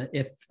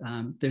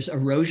there's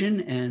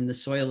erosion and the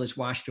soil is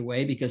washed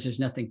away because there's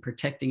nothing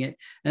protecting it.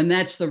 And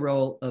that's the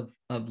role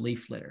of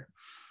leaf litter.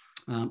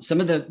 Some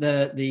of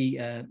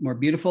the more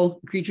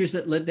beautiful creatures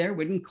that live there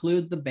would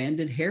include the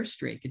banded hair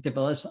streak. It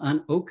develops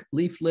on oak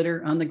leaf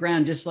litter on the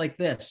ground, just like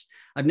this.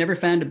 I've never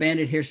found a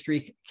banded hair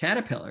streak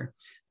caterpillar,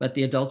 but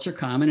the adults are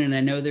common, and I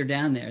know they're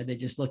down there. They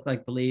just look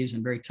like the leaves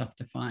and very tough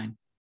to find.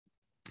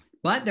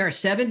 But there are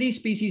 70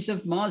 species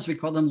of moths, we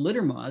call them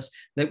litter moths,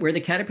 where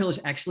the caterpillars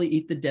actually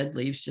eat the dead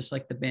leaves, just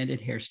like the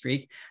banded hair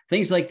streak.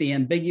 Things like the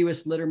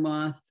ambiguous litter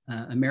moth,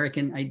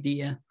 American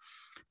idea,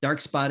 dark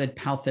spotted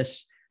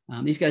palthus.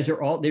 These guys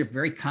they're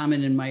very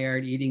common in my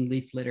yard, eating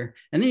leaf litter.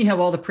 And then you have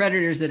all the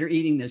predators that are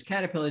eating those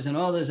caterpillars and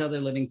all those other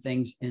living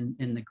things in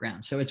the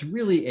ground. So it's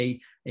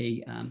really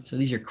so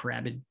these are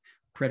crabbed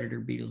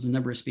predator beetles, a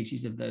number of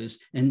species of those,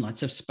 and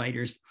lots of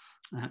spiders.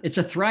 It's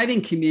a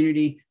thriving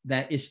community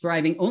that is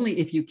thriving only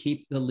if you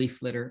keep the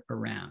leaf litter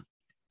around.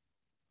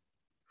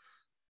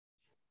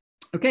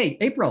 Okay,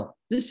 April.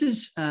 This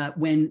is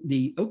when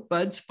the oak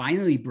buds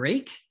finally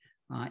break,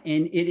 and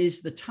it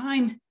is the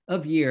time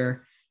of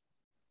year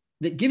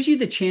that gives you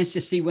the chance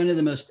to see one of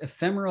the most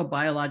ephemeral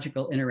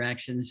biological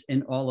interactions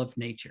in all of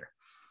nature.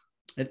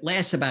 It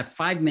lasts about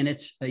 5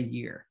 minutes a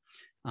year.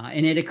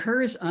 And it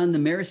occurs on the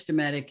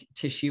meristematic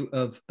tissue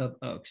of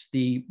oaks,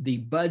 the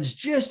buds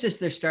just as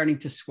they're starting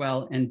to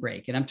swell and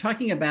break. And I'm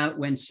talking about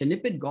when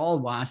synipid gall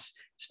wasps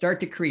start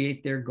to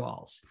create their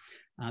galls.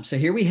 So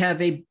here we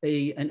have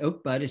an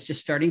oak bud. It's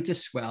just starting to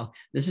swell.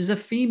 This is a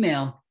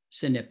female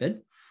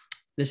synipid.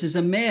 This is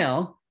a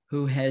male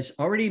who has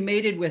already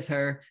mated with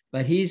her,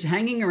 but he's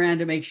hanging around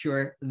to make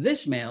sure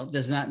this male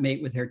does not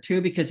mate with her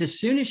too, because as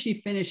soon as she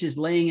finishes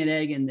laying an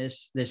egg in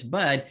this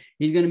bud,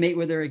 he's going to mate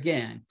with her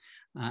again.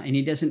 And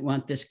he doesn't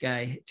want this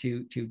guy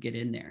to get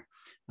in there.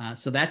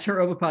 So that's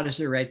her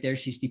ovipositor right there.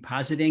 She's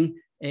depositing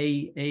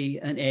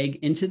an egg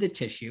into the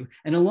tissue.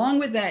 And along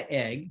with that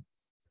egg,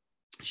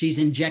 she's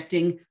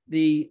injecting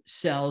the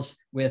cells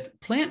with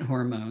plant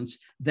hormones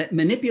that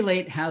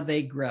manipulate how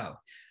they grow.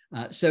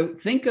 So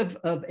think of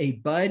a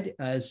bud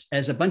as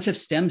a bunch of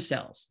stem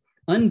cells,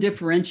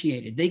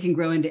 undifferentiated. They can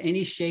grow into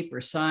any shape or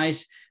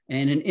size,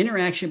 and an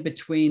interaction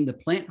between the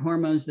plant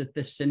hormones that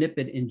the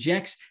synipid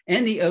injects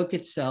and the oak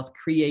itself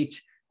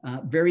create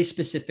very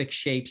specific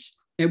shapes.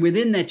 And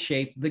within that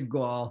shape, the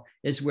gall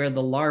is where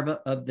the larva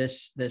of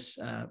this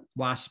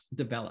wasp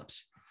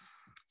develops.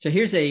 So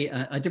here's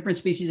a different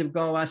species of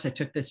gall wasp. I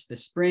took this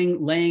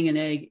spring, laying an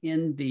egg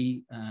in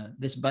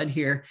this bud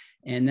here,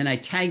 and then I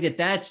tagged it.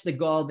 That's the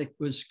gall that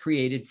was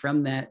created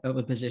from that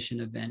oviposition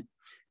event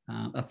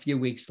a few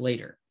weeks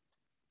later.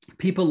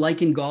 People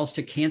liken galls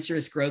to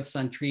cancerous growths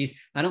on trees.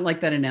 I don't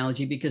like that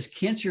analogy because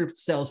cancer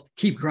cells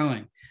keep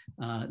growing.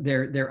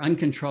 They're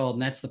uncontrolled,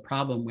 and that's the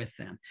problem with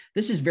them.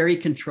 This is very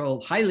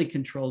controlled, highly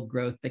controlled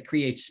growth that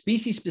creates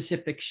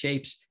species-specific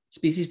shapes,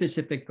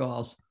 species-specific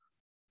galls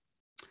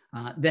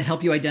that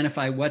help you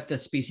identify what the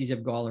species of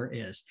galler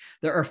is.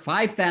 There are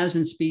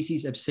 5,000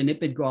 species of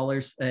cynipid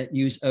gallers that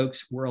use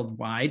oaks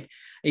worldwide.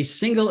 A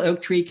single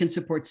oak tree can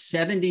support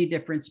 70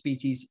 different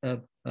species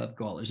of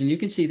gallers, and you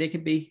can see they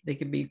can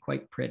be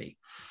quite pretty.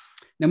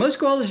 Now, most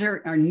gallers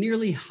are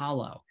nearly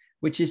hollow,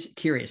 which is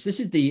curious. This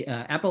is the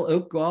apple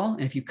oak gall,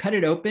 and if you cut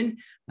it open,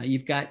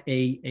 you've got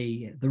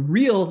the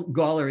real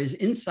galler is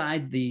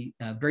inside the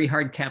very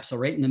hard capsule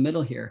right in the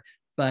middle here,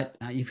 but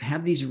you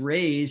have these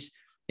rays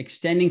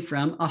extending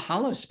from a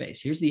hollow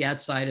space. Here's the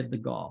outside of the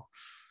gall.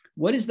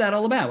 What is that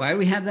all about? Why do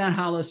we have that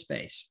hollow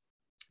space?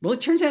 Well,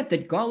 it turns out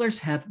that gallers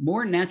have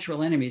more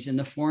natural enemies in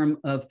the form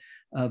of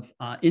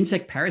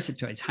insect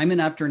parasitoids,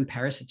 hymenopteran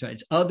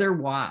parasitoids, other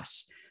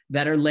wasps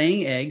that are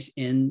laying eggs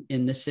in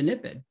the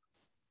cynipid.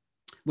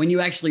 When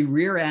you actually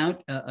rear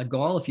out a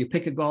gall, if you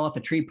pick a gall off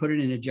a tree, put it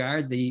in a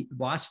jar, the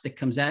wasp that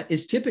comes out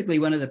is typically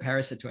one of the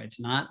parasitoids,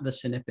 not the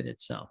cynipid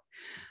itself.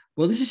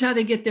 Well, this is how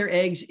they get their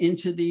eggs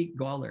into the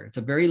galler. It's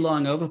a very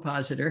long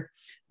ovipositor.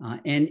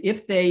 And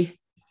if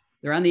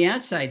they're on the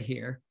outside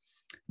here,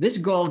 this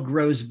gall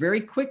grows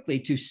very quickly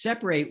to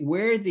separate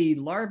where the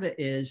larva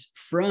is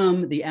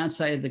from the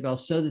outside of the gall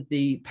so that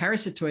the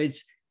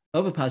parasitoid's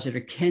ovipositor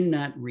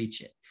cannot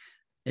reach it.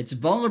 It's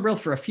vulnerable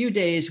for a few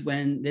days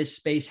when this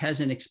space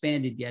hasn't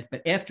expanded yet,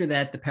 but after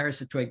that, the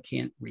parasitoid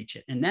can't reach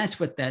it. And that's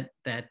what that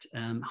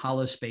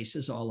hollow space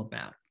is all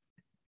about.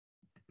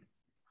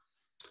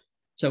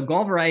 So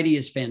gall variety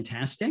is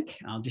fantastic.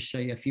 I'll just show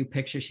you a few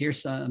pictures here.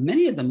 So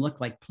many of them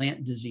look like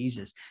plant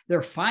diseases. There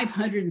are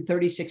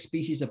 536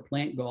 species of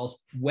plant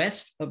galls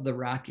west of the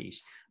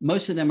Rockies.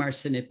 Most of them are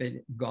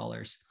cynipid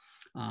gallers,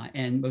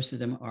 and most of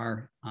them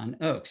are on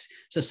oaks.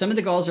 So some of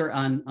the galls are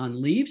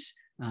on leaves,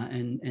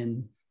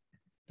 and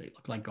they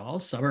look like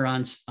galls. Some are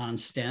on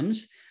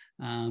stems,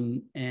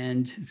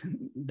 and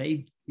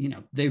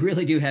they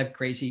really do have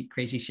crazy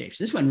shapes.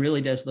 This one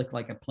really does look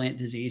like a plant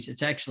disease.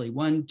 It's actually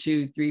 1,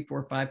 2, 3,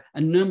 4, 5,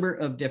 a number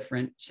of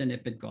different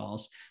cynipid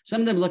galls.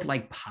 Some of them look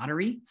like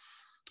pottery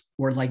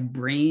or like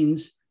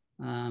brains.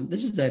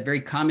 This is a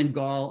very common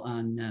gall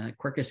on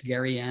Quercus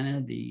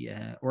garryana, the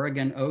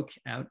Oregon oak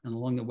out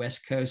along the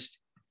West Coast.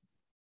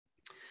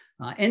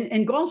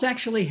 And galls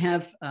actually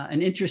have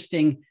an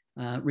interesting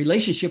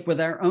relationship with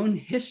our own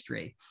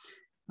history.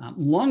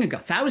 Long ago,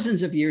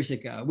 thousands of years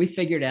ago, we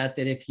figured out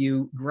that if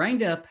you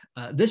grind up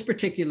this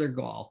particular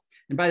gall,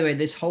 and by the way,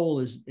 this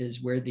hole is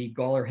where the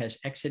galler has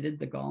exited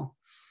the gall.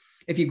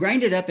 If you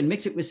grind it up and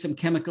mix it with some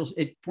chemicals,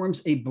 it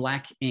forms a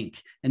black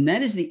ink. And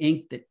that is the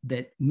ink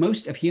that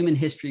most of human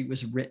history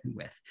was written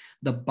with.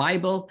 The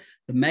Bible,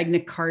 the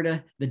Magna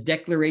Carta, the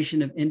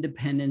Declaration of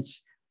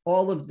Independence,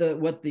 all of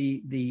what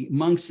the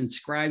monks and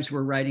scribes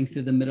were writing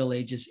through the Middle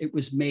Ages, it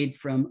was made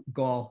from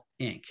gall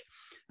ink.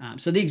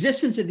 So the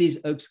existence of these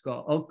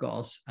oak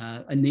galls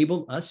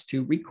enabled us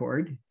to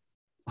record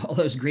all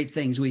those great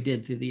things we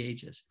did through the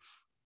ages.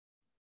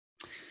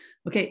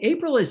 Okay,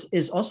 April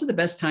is also the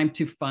best time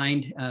to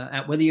find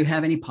out whether you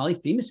have any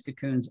polyphemus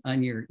cocoons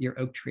on your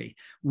oak tree.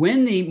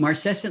 When the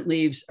marcescent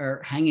leaves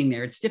are hanging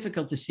there, it's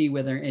difficult to see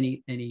whether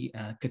any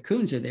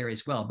cocoons are there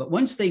as well. But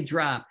once they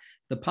drop,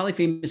 the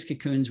polyphemus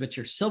cocoons, which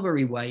are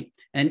silvery white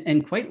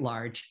and quite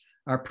large,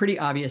 are pretty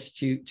obvious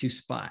to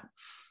spot.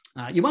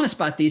 You want to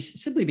spot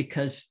these simply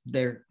because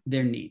they're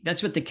neat.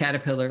 That's what the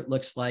caterpillar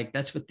looks like.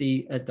 That's what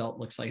the adult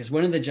looks like. It's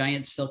one of the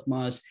giant silk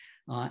moths,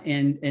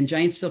 and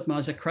giant silk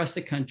moths across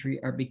the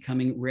country are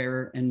becoming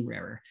rarer and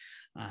rarer.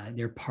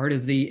 They're part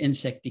of the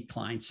insect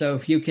decline. So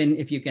if you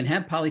can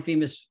have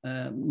polyphemus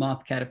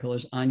moth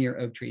caterpillars on your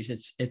oak trees,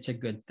 it's a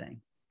good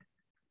thing.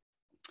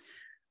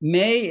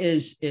 May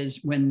is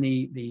when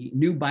the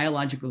new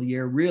biological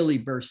year really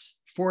bursts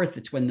forth.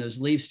 It's when those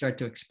leaves start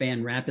to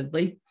expand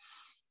rapidly.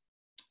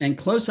 And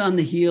close on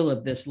the heel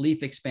of this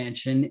leaf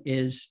expansion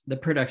is the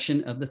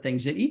production of the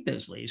things that eat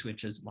those leaves,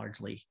 which is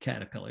largely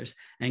caterpillars.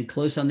 And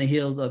close on the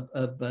heels of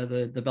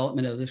the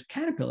development of those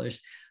caterpillars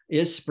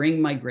is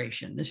spring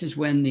migration. This is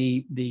when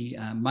the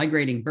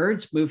migrating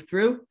birds move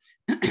through.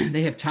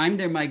 They have timed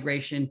their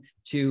migration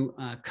to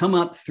come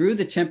up through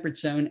the temperate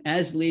zone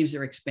as leaves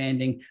are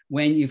expanding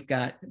when you've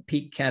got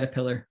peak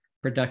caterpillar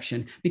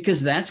production, because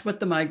that's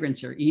what the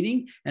migrants are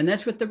eating, and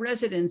that's what the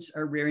residents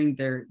are rearing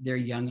their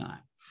young on.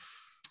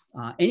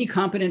 Any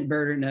competent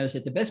birder knows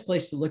that the best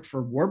place to look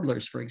for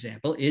warblers, for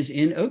example, is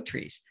in oak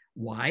trees.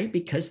 Why?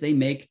 Because they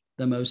make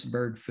the most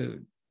bird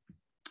food.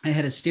 I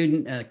had a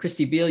student,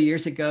 Christy Beal,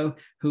 years ago,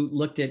 who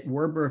looked at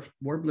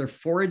warbler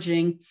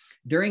foraging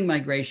during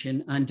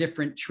migration on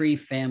different tree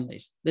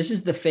families. This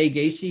is the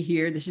Fagaceae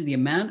here. This is the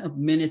amount of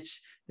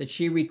minutes that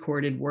she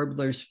recorded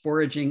warblers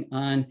foraging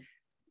on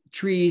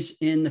trees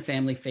in the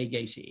family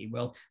Fagaceae.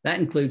 Well, that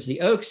includes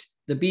the oaks,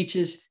 the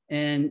beeches,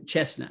 and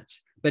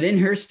chestnuts. But in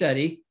her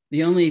study,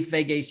 the only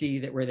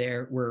Fagaceae that were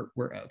there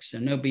were oaks, so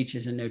no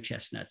beeches and no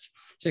chestnuts.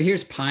 So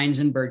here's pines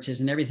and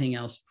birches and everything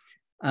else.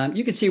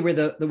 You can see where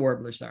the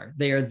warblers are.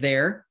 They are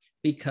there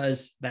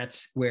because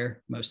that's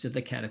where most of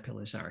the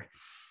caterpillars are.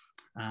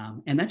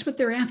 And that's what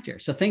they're after.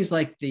 So things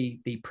like the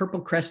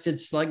purple-crested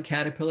slug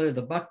caterpillar,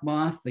 the buck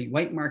moth, the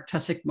white-marked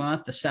tussock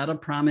moth, the saddle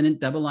prominent,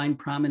 double-line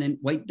prominent,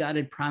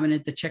 white-dotted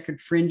prominent, the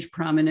checkered fringe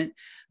prominent,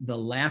 the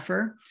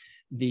laugher,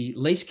 the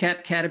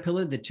lace-cap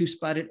caterpillar, the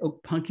two-spotted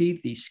oak punky,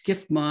 the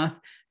skiff moth,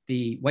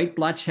 the white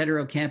blotch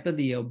heterocampa,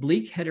 the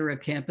oblique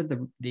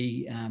heterocampa,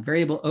 the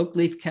variable oak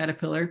leaf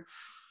caterpillar,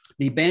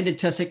 the banded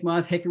tussock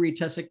moth, hickory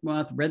tussock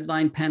moth,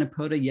 red-line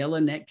panapoda, yellow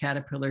neck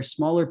caterpillar,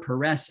 smaller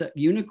paressa,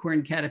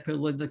 unicorn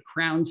caterpillar, the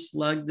crown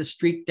slug, the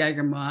streaked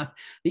dagger moth,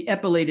 the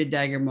epilated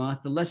dagger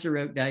moth, the lesser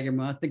oak dagger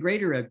moth, the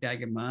greater oak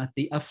dagger moth,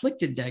 the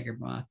afflicted dagger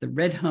moth, the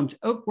red-humped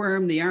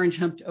oakworm, the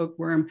orange-humped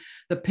oakworm,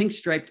 the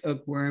pink-striped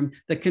oakworm,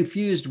 the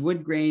confused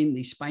wood grain,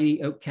 the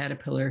spiny oak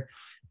caterpillar,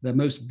 the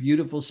most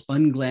beautiful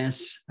spun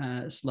glass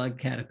slug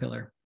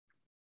caterpillar.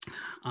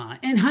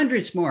 And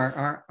hundreds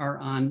more are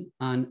on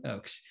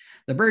oaks.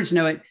 The birds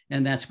know it,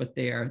 and that's what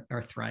they are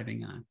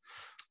thriving on.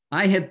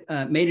 I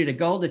have made it a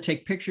goal to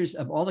take pictures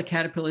of all the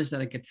caterpillars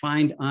that I could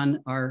find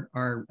on our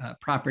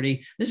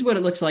property. This is what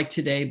it looks like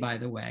today, by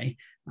the way.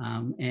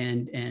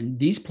 And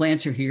these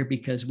plants are here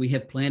because we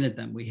have planted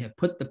them. We have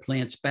put the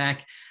plants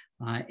back.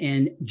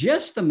 And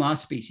just the moth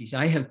species,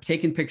 I have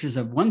taken pictures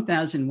of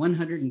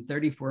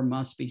 1,134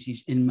 moth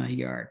species in my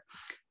yard.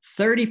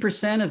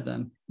 30% of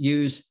them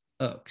use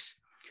oaks.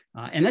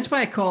 And that's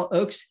why I call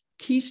oaks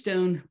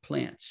keystone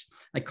plants.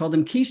 I call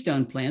them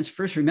keystone plants.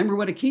 First, remember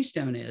what a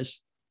keystone is.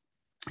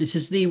 This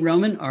is the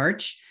Roman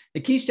arch.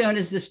 The keystone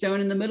is the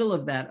stone in the middle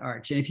of that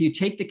arch. And if you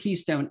take the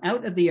keystone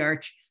out of the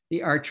arch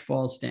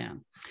falls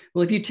down.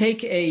 Well, if you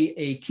take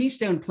a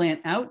keystone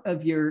plant out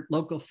of your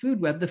local food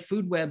web, the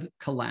food web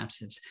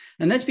collapses.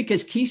 And that's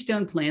because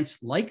keystone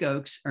plants, like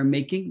oaks, are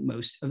making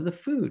most of the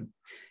food.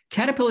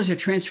 Caterpillars are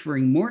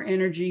transferring more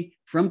energy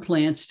from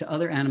plants to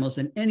other animals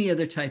than any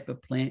other type of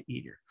plant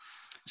eater.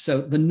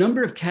 So the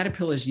number of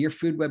caterpillars your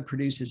food web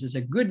produces is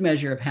a good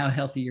measure of how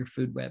healthy your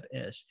food web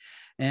is.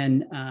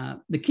 And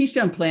the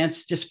keystone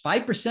plants, just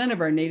 5% of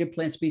our native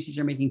plant species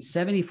are making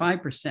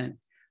 75%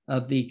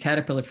 of the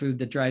caterpillar food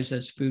that drives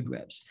those food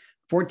webs.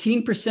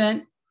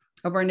 14%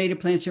 of our native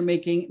plants are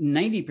making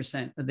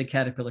 90% of the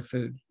caterpillar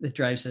food that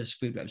drives those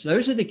food webs.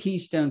 Those are the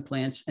keystone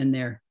plants, and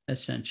they're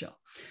essential.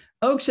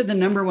 Oaks are the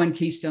 #1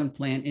 keystone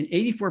plant in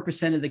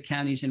 84% of the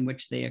counties in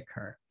which they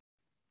occur.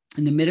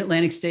 In the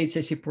mid-Atlantic states,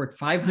 they support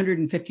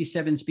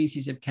 557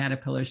 species of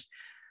caterpillars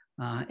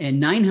and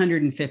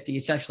 950,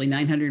 it's actually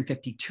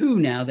 952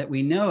 now that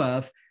we know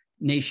of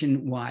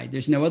nationwide.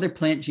 There's no other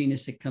plant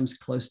genus that comes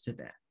close to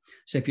that.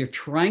 So if you're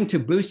trying to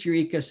boost your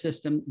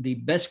ecosystem, the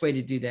best way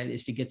to do that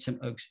is to get some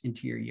oaks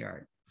into your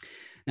yard.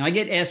 Now, I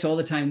get asked all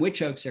the time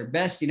which oaks are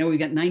best. You know, we've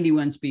got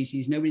 91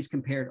 species. Nobody's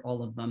compared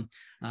all of them.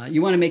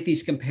 You want to make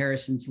these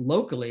comparisons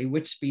locally,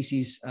 which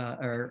species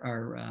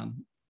are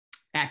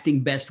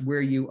acting best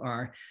where you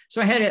are.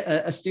 So I had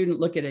a student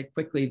look at it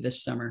quickly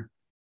this summer,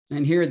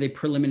 and here are the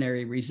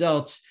preliminary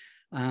results.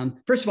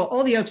 First of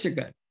all the oaks are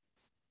good.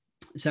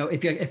 So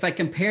if I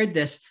compared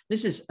this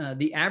is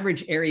the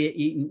average area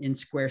eaten in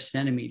square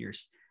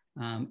centimeters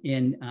I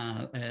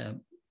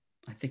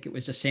think it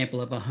was a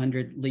sample of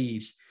 100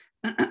 leaves.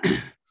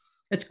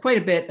 It's quite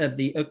a bit of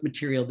the oak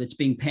material that's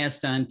being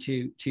passed on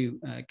to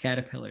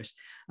caterpillars.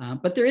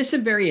 But there is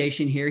some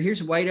variation here.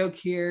 Here's white oak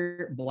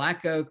here,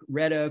 black oak,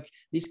 red oak.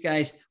 These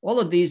guys, all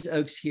of these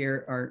oaks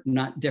here are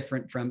not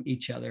different from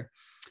each other.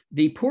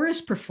 The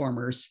poorest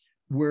performers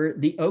were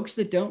the oaks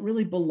that don't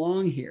really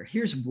belong here.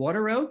 Here's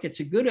water oak. It's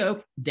a good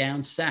oak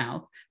down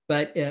south,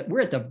 but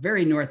we're at the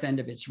very north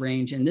end of its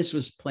range, and this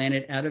was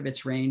planted out of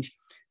its range.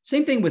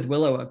 Same thing with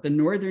willow oak, the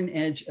northern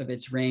edge of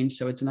its range,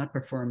 so it's not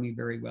performing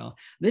very well.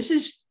 This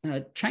is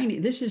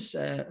Chinese. This is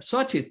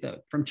sawtooth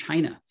oak from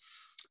China,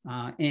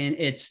 and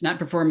it's not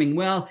performing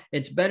well.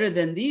 It's better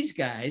than these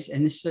guys,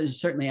 and this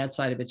is certainly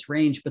outside of its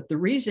range. But the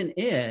reason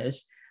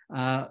is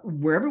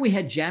wherever we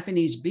had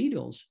Japanese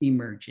beetles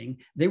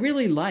emerging, they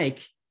really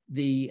like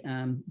the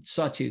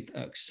sawtooth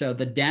oaks. So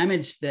the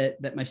damage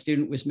that my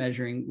student was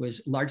measuring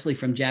was largely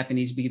from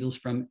Japanese beetles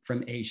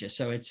from Asia.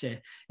 So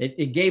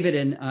it gave it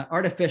an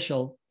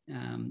artificial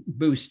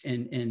boost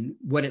in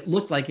what it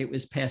looked like it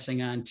was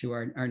passing on to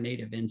our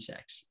native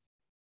insects.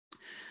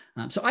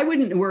 So I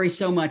wouldn't worry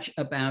so much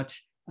about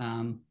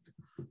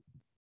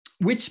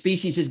which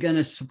species is going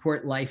to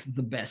support life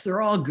the best.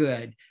 They're all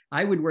good.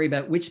 I would worry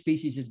about which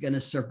species is going to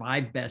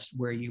survive best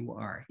where you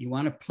are. You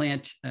want to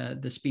plant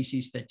the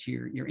species that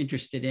you're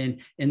interested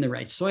in the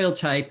right soil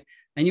type,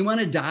 and you want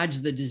to dodge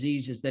the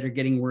diseases that are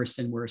getting worse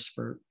and worse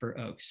for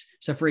oaks.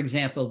 So for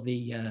example,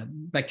 the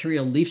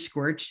bacterial leaf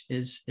scorch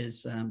is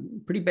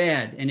pretty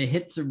bad, and it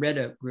hits the red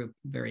oak group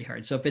very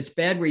hard. So if it's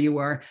bad where you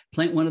are,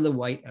 plant one of the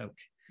white oak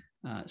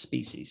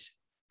species.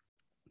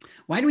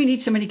 Why do we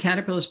need so many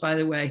caterpillars, by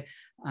the way?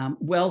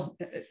 Well,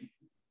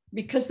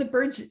 because the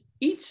birds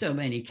eat so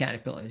many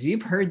caterpillars.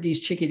 You've heard these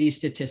chickadee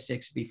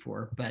statistics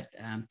before, but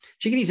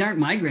chickadees aren't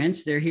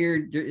migrants. They're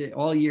here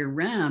all year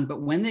round,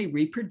 but when they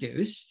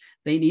reproduce,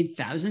 they need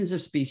thousands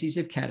of species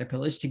of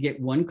caterpillars to get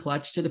one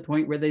clutch to the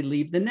point where they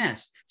leave the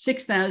nest,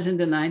 6,000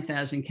 to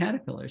 9,000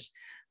 caterpillars.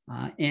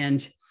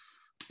 And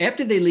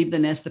after they leave the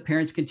nest, the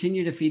parents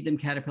continue to feed them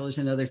caterpillars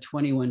another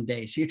 21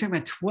 days. So you're talking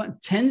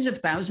about tens of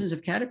thousands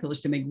of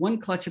caterpillars to make one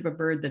clutch of a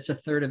bird that's a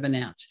third of an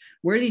ounce.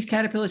 Where are these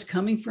caterpillars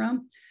coming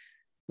from?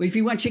 Well, if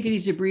you want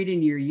chickadees to breed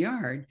in your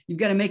yard, you've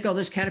got to make all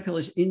those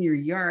caterpillars in your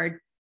yard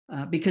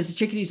because the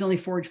chickadees only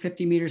forage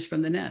 50 meters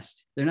from the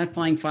nest. They're not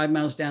flying 5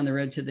 miles down the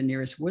road to the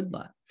nearest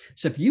woodlot.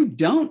 So if you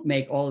don't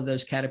make all of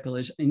those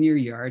caterpillars in your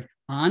yard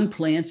on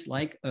plants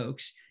like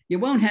oaks, you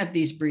won't have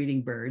these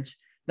breeding birds.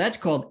 That's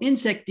called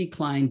insect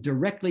decline,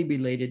 directly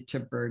related to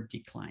bird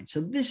decline.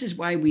 So this is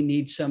why we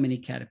need so many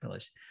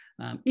caterpillars.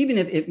 Even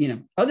if, you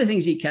know, other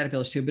things eat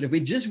caterpillars too, but if we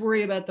just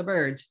worry about the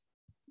birds,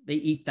 they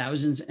eat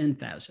thousands and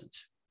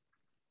thousands.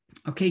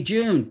 Okay,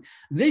 June.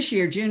 This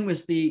year, June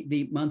was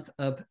the month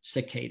of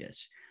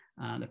cicadas.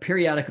 The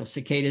periodical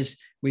cicadas,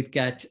 we've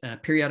got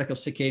periodical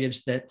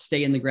cicadas that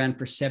stay in the ground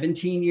for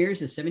 17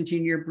 years, a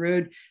 17-year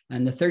brood,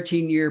 and the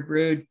 13-year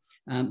brood.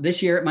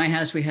 This year at my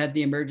house, we had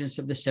the emergence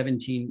of the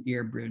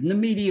 17-year brood, and the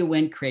media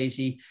went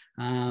crazy.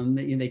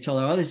 They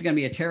told her, oh, this is going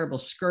to be a terrible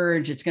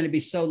scourge. It's going to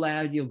be so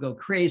loud, you'll go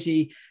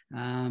crazy.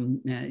 They're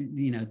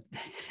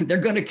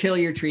going to kill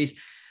your trees.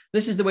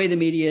 This is the way the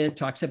media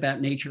talks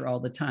about nature all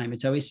the time.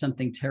 It's always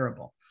something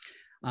terrible.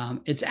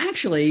 It's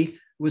actually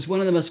was one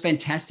of the most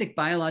fantastic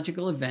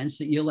biological events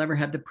that you'll ever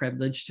have the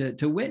privilege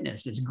to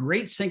witness. This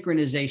great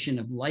synchronization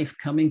of life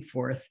coming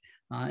forth,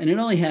 and it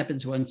only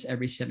happens once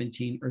every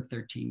 17 or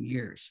 13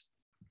 years.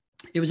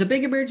 It was a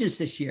big emergence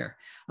this year,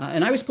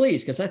 and I was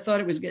pleased because I thought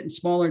it was getting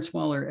smaller and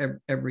smaller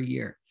every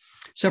year.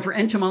 So for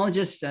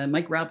entomologists,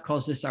 Mike Raup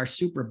calls this our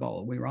Super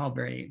Bowl. We were all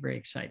very, very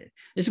excited.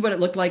 This is what it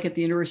looked like at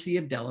the University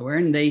of Delaware.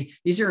 And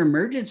these are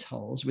emergence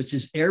holes, which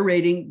is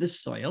aerating the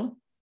soil.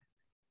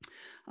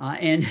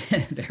 And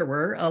there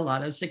were a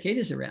lot of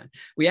cicadas around.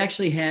 We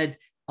actually had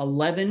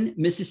 11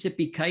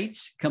 Mississippi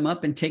kites come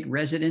up and take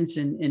residence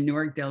in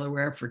Newark,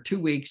 Delaware for 2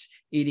 weeks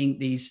eating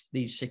these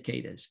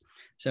cicadas.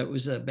 So it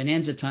was a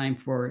bonanza time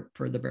for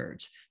the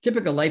birds.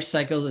 Typical life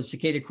cycle, the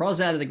cicada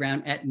crawls out of the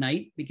ground at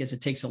night because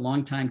it takes a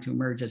long time to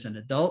emerge as an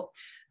adult,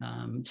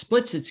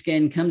 splits its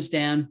skin, comes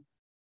down.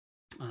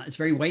 It's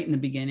very white in the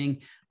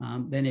beginning.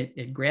 Then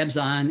it grabs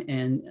on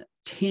and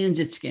tans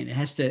its skin. It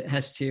has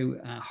to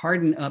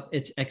harden up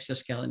its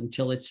exoskeleton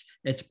until it's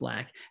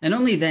black. And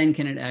only then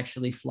can it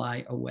actually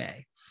fly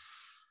away.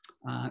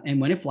 And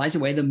when it flies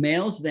away, the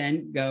males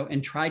then go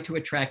and try to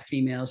attract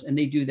females, and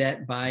they do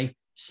that by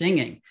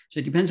singing. So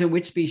it depends on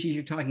which species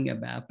you're talking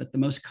about, but the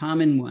most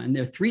common one,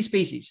 there are 3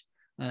 species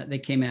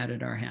that came out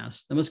at our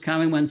house. The most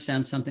common one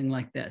sounds something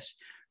like this.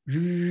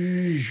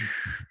 And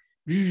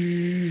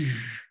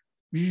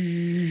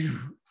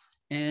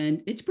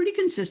it's pretty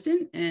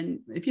consistent. And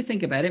if you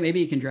think about it,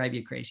 maybe it can drive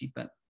you crazy,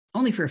 but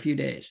only for a few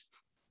days.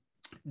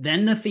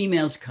 Then the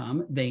females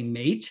come, they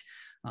mate.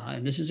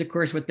 And this is, of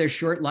course, what their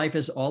short life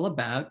is all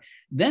about.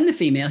 Then the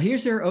female,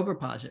 here's her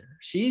ovipositor.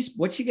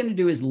 What she's going to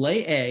do is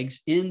lay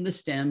eggs in the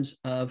stems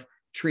of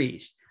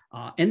trees.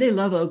 And they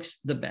love oaks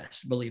the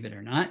best, believe it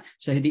or not.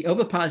 So the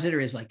ovipositor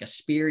is like a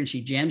spear, and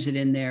she jams it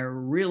in there,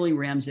 really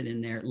rams it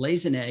in there,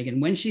 lays an egg.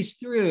 And when she's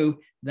through,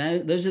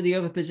 those are the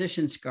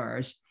oviposition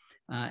scars.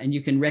 And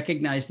you can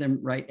recognize them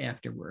right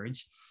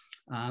afterwards.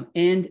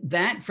 And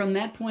that from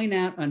that point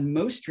out on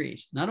most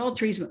trees, not all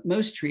trees, but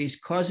most trees,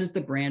 causes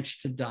the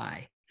branch to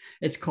die.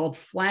 It's called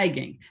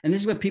flagging. And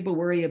this is what people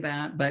worry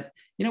about. But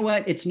you know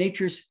what? It's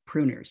nature's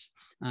pruners.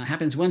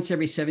 Happens once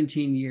every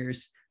 17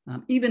 years.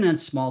 Even on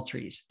small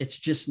trees, it's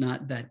just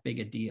not that big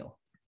a deal.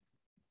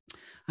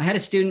 I had a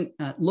student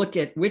look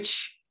at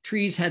which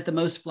trees had the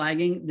most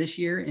flagging this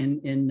year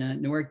in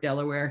Newark,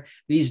 Delaware.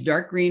 These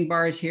dark green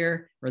bars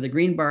here, or the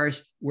green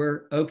bars,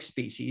 were oak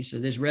species. So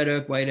there's red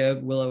oak, white oak,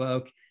 willow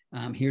oak.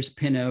 Here's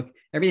pin oak.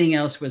 Everything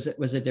else was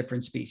a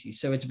different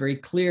species. So it's very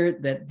clear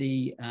that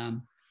the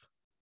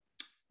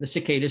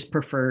cicadas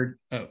preferred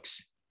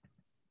oaks.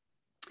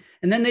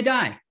 And then they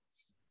die.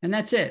 And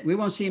that's it. We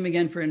won't see them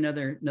again for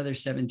another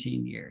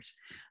 17 years.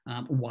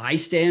 Why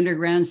stay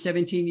underground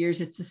 17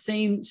 years? It's the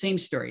same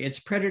story. It's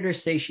predator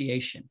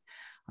satiation.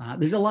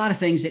 There's a lot of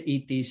things that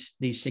eat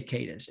these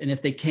cicadas. And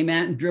if they came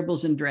out in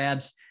dribbles and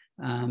drabs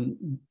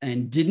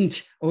and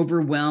didn't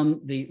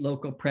overwhelm the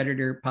local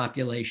predator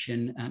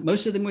population,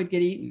 most of them would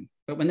get eaten.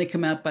 But when they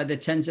come out by the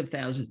tens of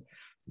thousands,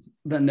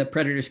 then the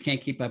predators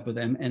can't keep up with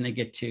them and they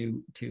get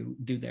to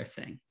do their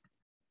thing.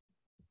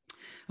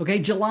 Okay,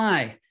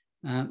 July.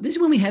 This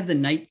is when we have the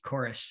night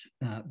chorus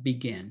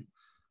begin.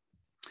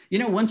 You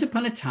know, once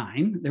upon a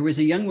time, there was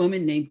a young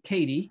woman named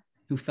Katie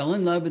who fell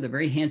in love with a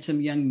very handsome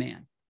young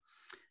man.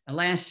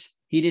 Alas,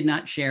 he did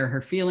not share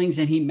her feelings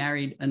and he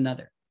married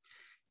another.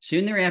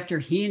 Soon thereafter,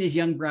 he and his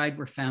young bride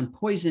were found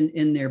poisoned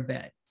in their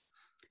bed.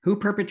 Who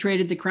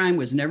perpetrated the crime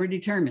was never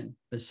determined,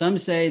 but some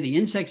say the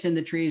insects in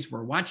the trees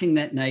were watching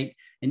that night,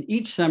 and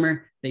each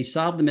summer they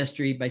solved the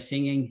mystery by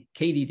singing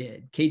Katy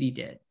did, Katy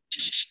did.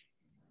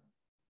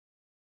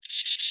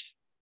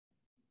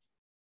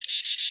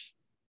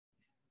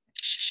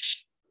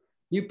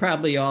 You've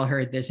probably all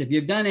heard this. If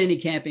you've done any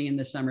camping in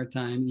the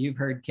summertime, you've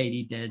heard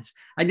katydids.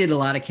 I did a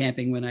lot of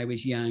camping when I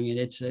was young, and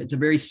it's a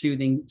very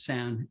soothing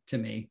sound to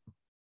me.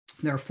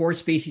 There are 4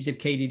 species of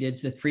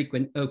katydids that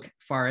frequent oak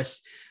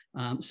forests.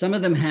 Some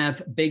of them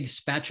have big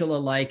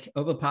spatula-like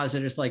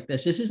ovipositors like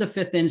this. This is a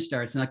 5th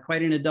instar. It's not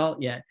quite an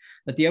adult yet,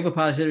 but the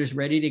ovipositor is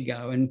ready to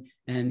go.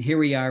 And here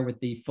we are with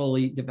the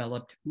fully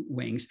developed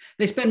wings.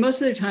 They spend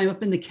most of their time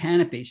up in the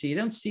canopy, so you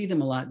don't see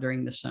them a lot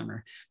during the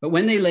summer. But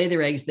when they lay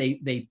their eggs,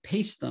 they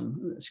paste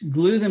them,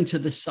 glue them to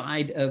the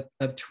side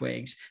of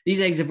twigs. These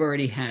eggs have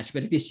already hatched,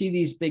 but if you see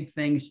these big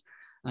things,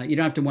 you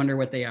don't have to wonder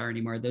what they are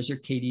anymore. Those are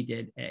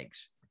katydid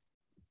eggs.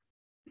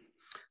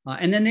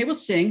 And then they will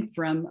sing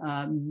from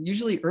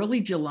usually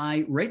early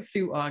July right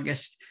through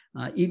August,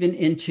 even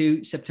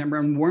into September.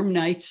 On warm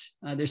nights,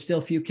 there's still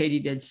a few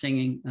katydids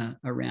singing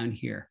around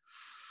here.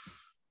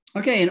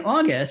 Okay, in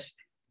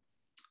August,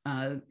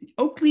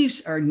 oak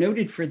leaves are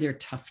noted for their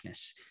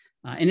toughness.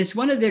 And it's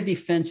one of their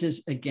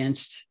defenses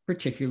against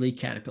particularly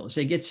caterpillars.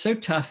 They get so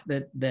tough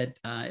that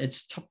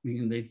it's tough,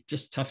 they're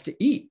just tough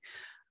to eat.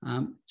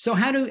 So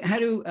how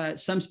do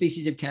some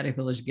species of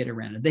caterpillars get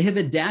around it? They have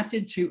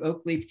adapted to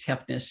oak leaf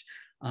toughness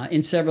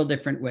in several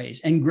different ways.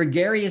 And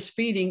gregarious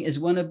feeding is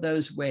one of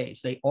those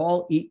ways. They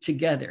all eat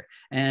together,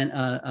 and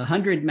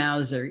 100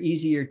 mouths are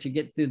easier to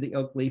get through the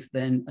oak leaf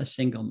than a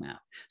single mouth.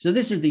 So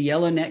this is the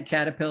yellow neck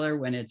caterpillar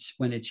when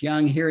it's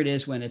young. Here it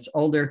is when it's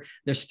older.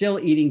 They're still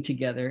eating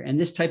together. And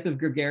this type of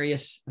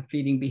gregarious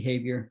feeding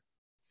behavior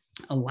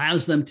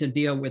allows them to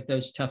deal with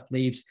those tough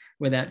leaves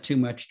without too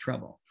much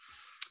trouble.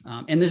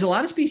 And there's a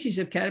lot of species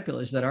of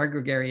caterpillars that are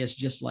gregarious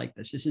just like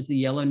this. This is the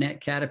yellow neck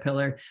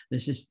caterpillar.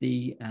 This is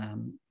the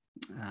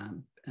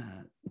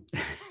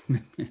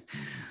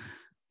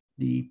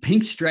the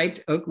pink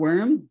striped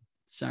oakworm.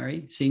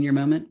 Sorry, senior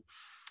moment.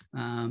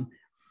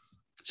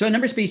 So a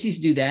number of species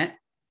do that.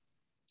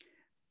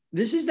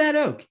 This is that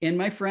oak in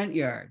my front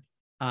yard.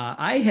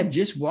 I have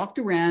just walked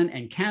around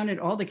and counted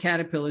all the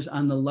caterpillars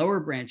on the lower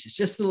branches,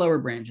 just the lower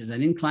branches. I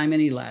didn't climb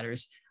any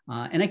ladders.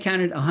 And I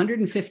counted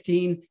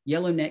 115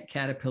 yellow neck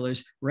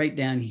caterpillars right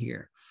down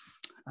here.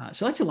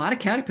 So that's a lot of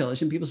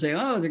caterpillars. And people say,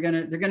 oh, they're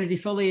gonna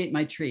defoliate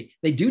my tree.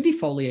 They do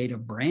defoliate a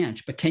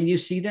branch, but can you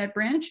see that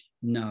branch?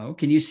 No.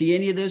 Can you see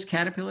any of those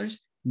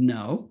caterpillars?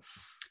 No.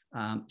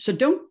 So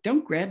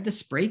don't grab the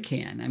spray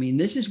can. I mean,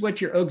 this is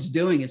what your oak's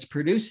doing. It's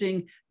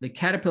producing the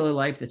caterpillar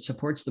life that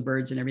supports the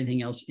birds and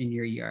everything else in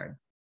your yard.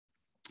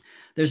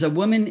 There's a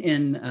woman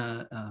in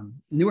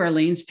New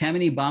Orleans,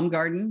 Tammany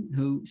Baumgarten,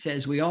 who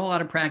says we all ought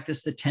to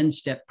practice the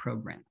 10-step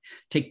program.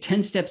 Take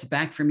 10 steps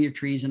back from your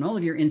trees and all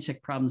of your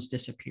insect problems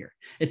disappear.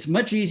 It's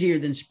much easier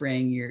than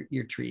spraying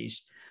your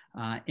trees,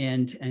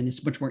 and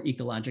it's much more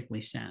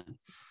ecologically sound.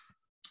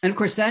 And of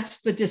course,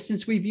 that's the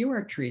distance we view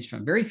our trees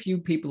from. Very few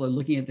people are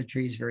looking at the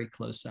trees very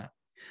close up.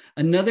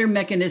 Another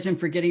mechanism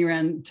for getting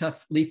around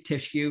tough leaf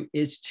tissue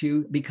is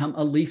to become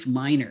a leaf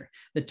miner.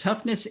 The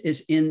toughness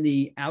is in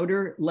the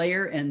outer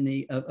layer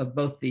and of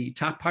both the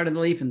top part of the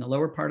leaf and the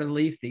lower part of the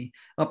leaf, the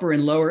upper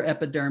and lower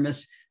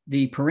epidermis.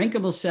 The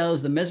parenchymal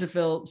cells, the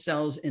mesophyll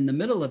cells in the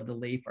middle of the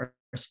leaf are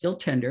still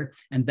tender,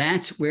 and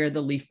that's where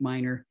the leaf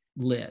miner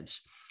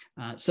lives.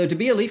 So to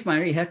be a leaf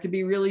miner, you have to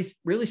be really,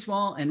 really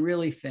small and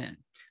really thin.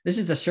 This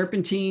is a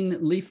serpentine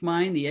leaf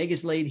mine. The egg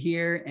is laid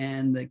here,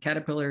 and the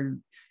caterpillar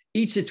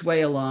eats its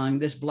way along.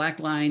 This black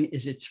line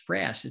is its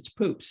frass, its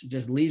poops. It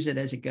just leaves it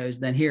as it goes.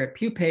 Then here it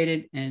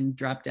pupated and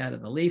dropped out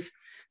of the leaf.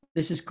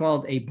 This is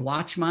called a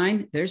blotch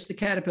mine. There's the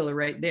caterpillar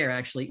right there,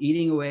 actually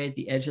eating away at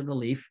the edge of the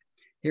leaf.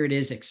 Here it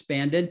is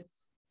expanded.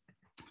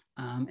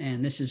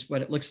 And this is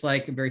what it looks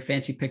like, a very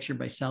fancy picture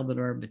by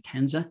Salvador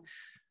Vitanza.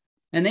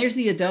 And there's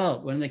the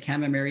adult, one of the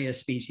Camamaria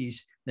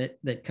species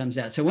that comes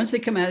out. So once they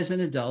come out as an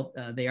adult,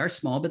 they are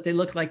small, but they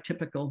look like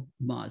typical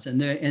moths.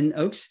 And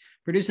oaks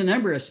produce a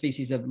number of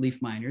species of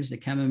leaf miners. The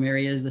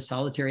Camamaria is the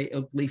solitary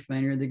oak leaf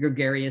miner, the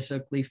gregarious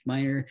oak leaf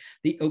miner,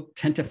 the oak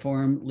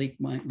tentiform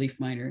leaf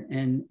miner,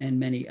 and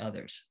many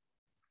others.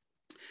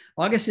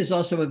 August is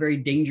also a very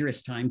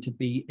dangerous time to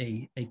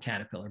be a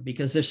caterpillar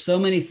because there's so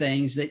many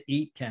things that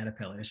eat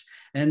caterpillars,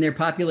 and their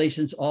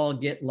populations all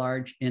get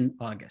large in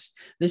August.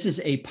 This is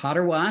a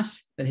potter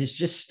wasp that has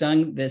just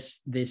stung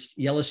this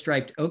yellow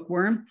striped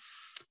oakworm.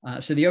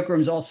 So the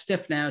oakworm's all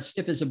stiff now, it's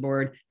stiff as a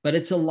board, but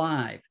it's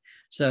alive.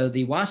 So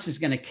the wasp is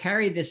going to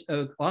carry this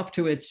oak off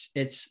to its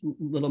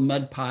little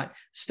mud pot,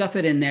 stuff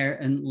it in there,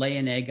 and lay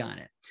an egg on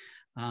it.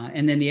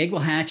 And then the egg will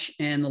hatch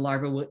and the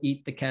larva will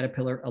eat the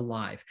caterpillar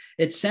alive.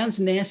 It sounds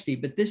nasty,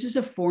 but this is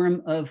a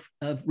form of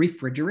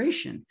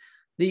refrigeration.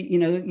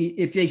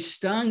 If they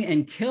stung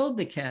and killed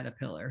the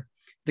caterpillar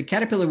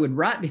would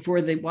rot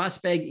before the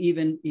wasp egg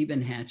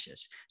even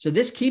hatches. So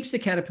this keeps the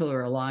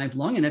caterpillar alive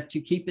long enough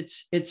to keep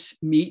its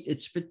meat,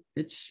 its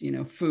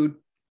food,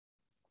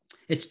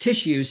 its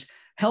tissues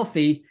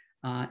healthy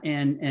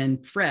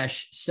and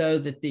fresh so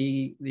that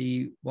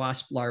the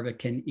wasp larva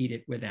can eat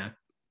it without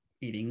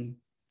eating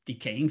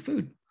decaying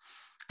food.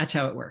 That's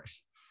how it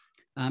works.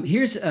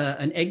 Here's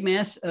an egg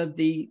mass of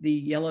the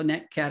yellow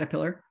neck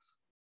caterpillar.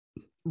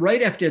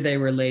 Right after they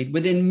were laid,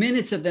 within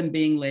minutes of them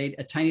being laid,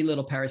 a tiny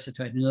little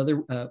parasitoid,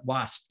 another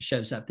wasp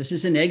shows up. This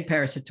is an egg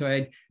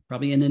parasitoid,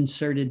 probably an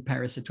inserted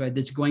parasitoid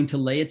that's going to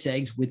lay its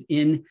eggs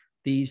within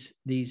the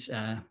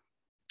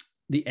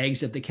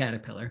eggs of the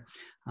caterpillar.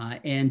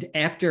 And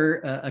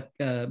after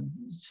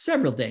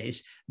several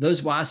days,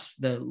 those wasps,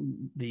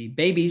 the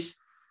babies,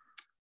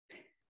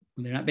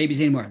 they're not babies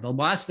anymore. The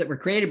wasps that were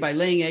created by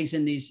laying eggs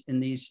in these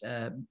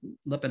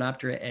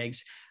Lepidoptera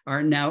eggs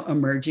are now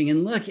emerging.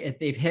 And look,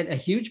 they've hit a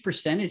huge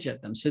percentage of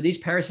them. So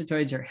these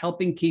parasitoids are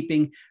helping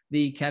keeping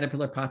the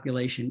caterpillar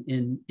population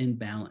in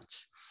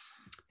balance.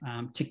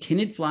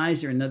 Tachinid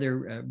flies are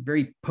another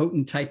very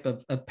potent type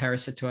of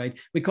parasitoid.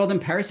 We call them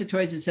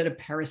parasitoids instead of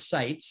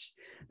parasites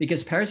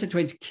because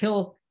parasitoids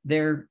kill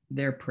their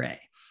prey.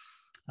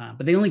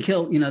 But they only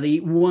kill, they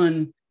eat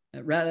one.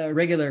 A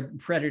regular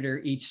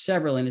predator eats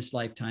several in its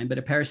lifetime, but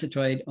a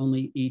parasitoid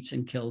only eats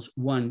and kills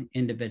one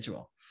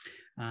individual.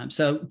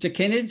 So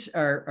tachinids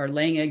are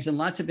laying eggs in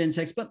lots of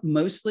insects, but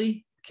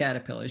mostly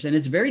caterpillars. And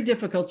it's very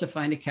difficult to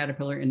find a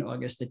caterpillar in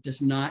August that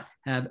does not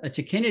have a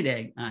tachinid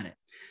egg on it.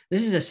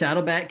 This is a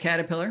saddleback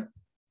caterpillar.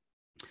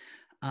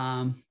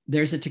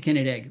 There's a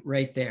tachinid egg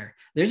right there.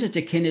 There's a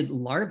tachinid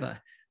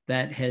larva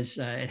that has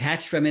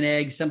hatched from an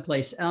egg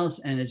someplace else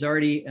and has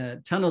already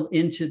tunneled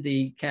into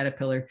the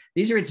caterpillar.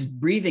 These are its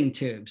breathing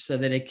tubes so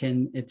that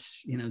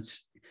it's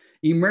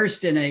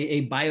immersed in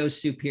a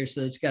biosoup here.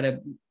 So it's got to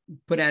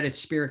put out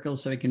its spiracles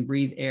so it can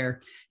breathe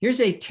air. Here's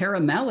a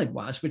pteromalid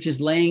wasp, which is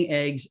laying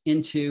eggs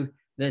into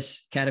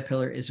this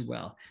caterpillar as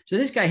well. So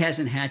this guy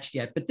hasn't hatched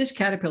yet, but this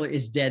caterpillar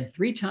is dead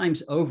 3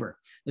 times over.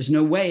 There's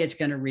no way it's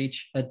going to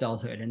reach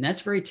adulthood. And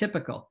that's very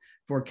typical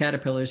for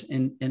caterpillars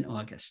in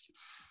August.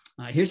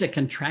 Here's a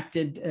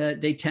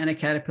contracted Daytana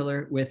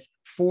caterpillar with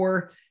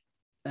 4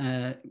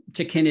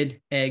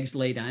 tachinid eggs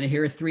laid on it.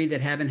 Here are 3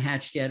 that haven't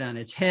hatched yet on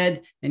its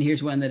head. And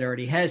here's one that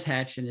already has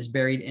hatched and is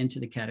buried into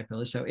the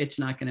caterpillar. So it's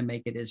not going to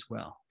make it as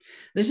well.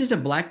 This is a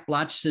black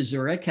blotch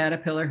caesura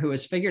caterpillar who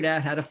has figured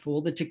out how to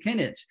fool the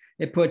tachinids.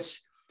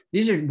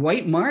 These are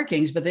white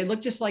markings, but they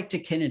look just like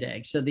tachinid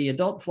eggs. So the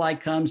adult fly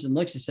comes and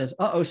looks and says,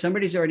 uh-oh,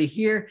 somebody's already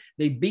here.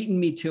 They've beaten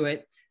me to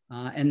it.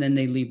 And then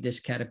they leave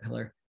this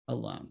caterpillar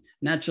alone.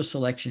 Natural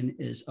selection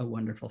is a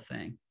wonderful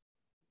thing.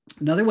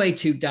 Another way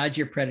to dodge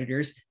your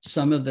predators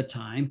some of the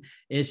time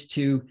is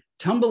to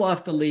tumble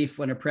off the leaf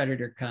when a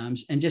predator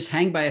comes and just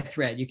hang by a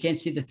thread. You can't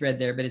see the thread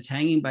there, but it's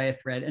hanging by a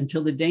thread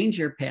until the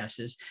danger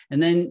passes,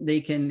 and then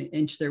they can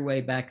inch their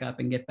way back up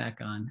and get back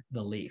on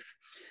the leaf.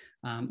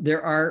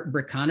 There are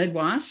braconid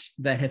wasps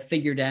that have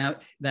figured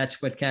out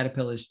that's what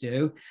caterpillars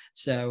do.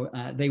 So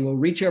they will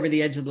reach over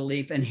the edge of the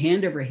leaf and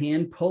hand over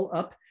hand pull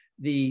up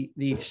the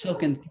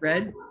silken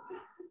thread.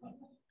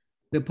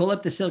 They'll pull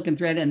up the silken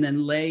thread and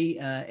then lay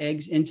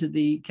eggs into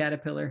the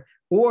caterpillar,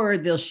 or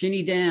they'll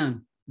shinny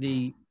down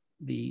the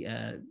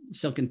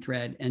silken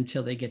thread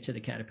until they get to the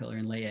caterpillar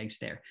and lay eggs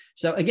there.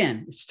 So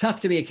again, it's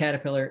tough to be a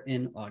caterpillar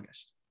in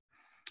August.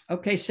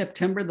 Okay,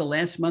 September, the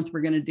last month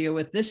we're going to deal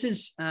with. This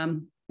is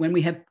when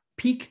we have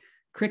peak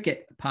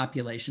cricket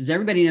populations.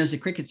 Everybody knows the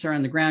crickets are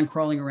on the ground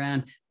crawling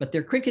around, but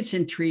they're crickets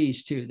in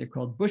trees too. They're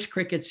called bush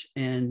crickets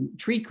and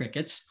tree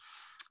crickets.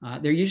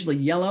 They're usually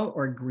yellow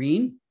or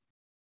green.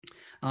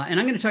 And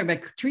I'm going to talk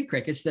about tree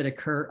crickets that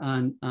occur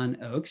on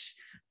oaks.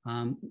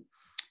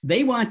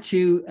 They want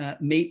to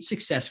mate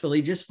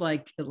successfully, just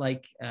like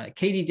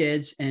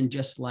katydids and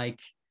just like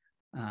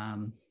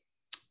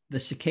the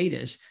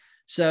cicadas.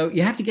 So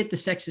you have to get the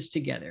sexes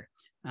together.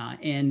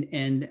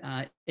 And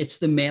it's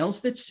the males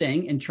that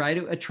sing and try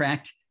to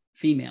attract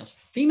females.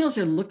 Females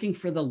are looking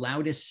for the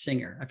loudest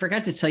singer. I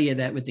forgot to tell you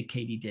that with the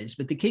katydids,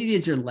 but the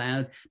katydids are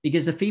loud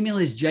because the female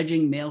is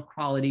judging male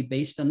quality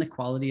based on the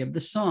quality of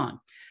the song.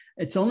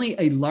 It's only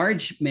a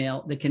large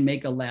male that can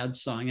make a loud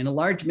song, and a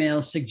large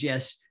male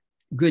suggests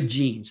good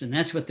genes, and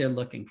that's what they're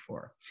looking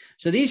for.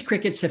 So these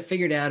crickets have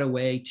figured out a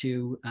way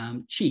to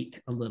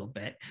cheat a little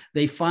bit.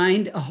 They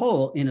find a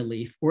hole in a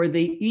leaf, or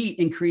they eat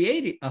and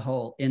create a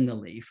hole in the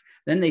leaf.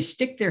 Then they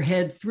stick their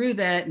head through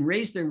that and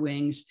raise their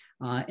wings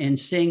and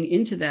sing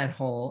into that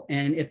hole.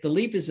 And if the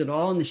leaf is at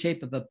all in the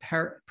shape of a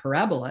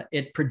parabola,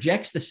 it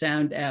projects the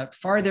sound out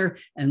farther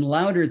and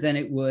louder than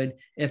it would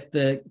if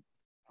the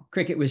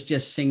cricket was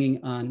just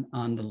singing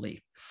on the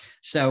leaf.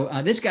 So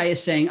this guy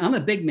is saying, I'm a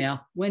big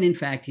male, when in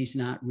fact he's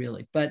not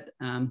really, but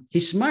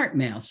he's smart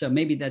male. So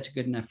maybe that's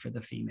good enough for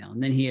the female.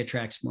 And then he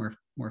attracts more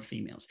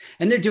females.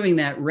 And they're doing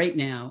that right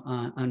now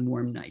on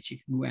warm nights. You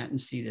can go out and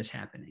see this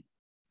happening.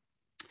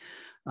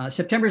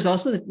 September is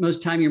also the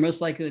time you're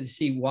most likely to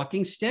see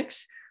walking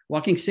sticks.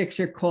 Walking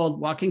sticks are called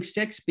walking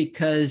sticks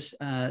because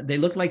they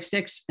look like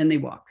sticks and they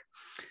walk.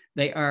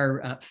 They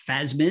are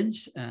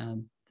phasmids,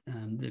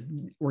 the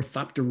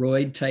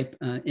orthopteroid type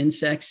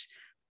insects.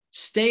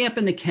 Stay up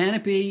in the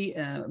canopy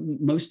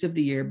most of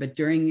the year, but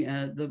during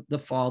the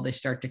fall, they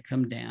start to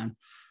come down.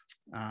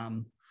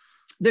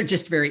 They're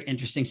just very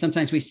interesting.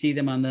 Sometimes we see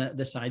them on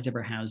the sides of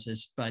our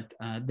houses, but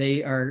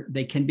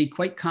they can be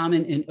quite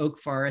common in oak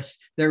forests.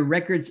 There are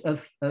records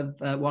of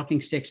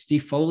walking sticks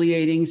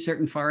defoliating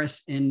certain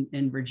forests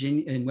in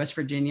Virginia, in West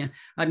Virginia.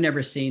 I've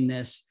never seen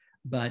this,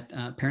 but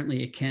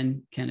apparently it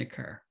can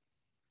occur.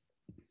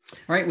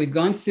 All right, we've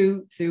gone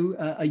through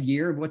a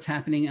year of what's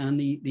happening on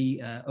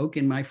the oak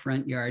in my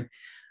front yard.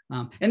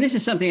 And this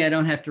is something I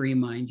don't have to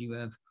remind you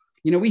of.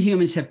 You know, we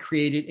humans have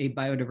created a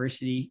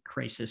biodiversity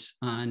crisis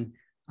on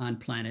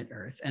planet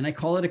Earth. And I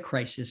call it a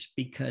crisis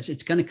because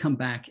it's going to come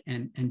back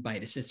and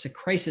bite us. It's a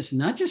crisis,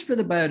 not just for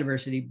the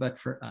biodiversity, but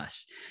for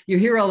us. You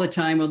hear all the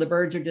time, well, the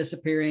birds are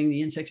disappearing,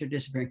 the insects are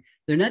disappearing.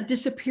 They're not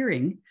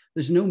disappearing.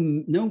 There's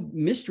no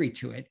mystery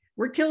to it.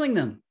 We're killing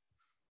them.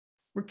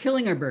 We're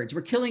killing our birds.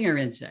 We're killing our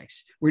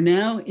insects. We're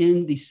now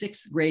in the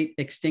 6th great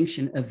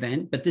extinction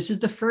event, but this is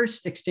the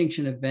first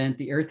extinction event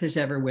the Earth has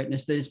ever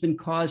witnessed that has been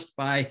caused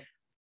by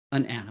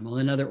an animal,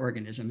 another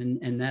organism.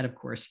 And that, of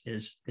course,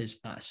 is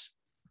us.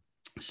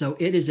 So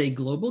it is a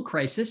global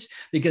crisis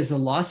because the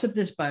loss of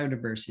this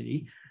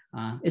biodiversity,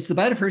 it's the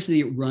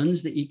biodiversity that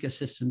runs the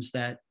ecosystems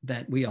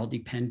that we all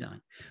depend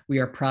on. We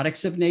are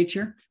products of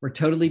nature. We're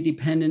totally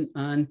dependent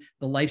on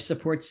the life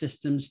support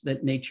systems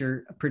that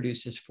nature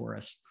produces for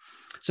us.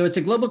 So it's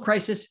a global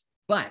crisis,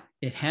 but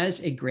it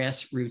has a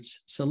grassroots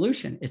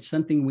solution. It's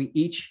something we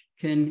each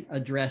can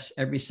address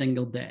every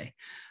single day.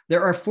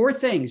 There are 4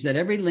 things that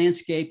every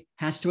landscape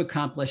has to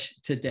accomplish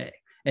today.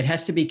 It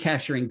has to be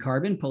capturing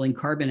carbon, pulling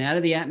carbon out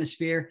of the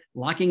atmosphere,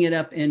 locking it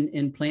up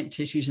in plant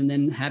tissues, and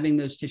then having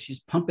those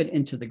tissues pump it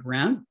into the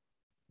ground.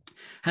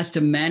 Has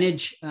to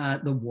manage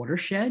the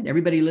watershed.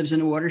 Everybody lives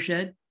in a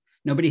watershed.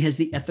 Nobody has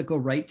the ethical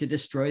right to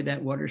destroy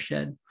that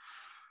watershed.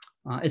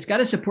 It's got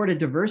to support a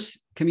diverse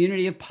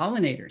community of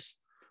pollinators.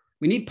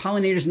 We need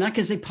pollinators, not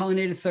because they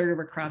pollinate 1/3 of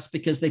our crops,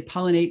 because they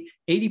pollinate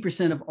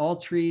 80% of all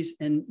trees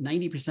and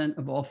 90%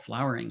 of all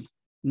flowering,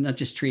 not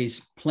just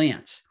trees,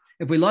 plants.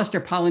 If we lost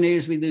our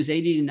pollinators, we lose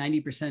 80 to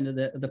 90% of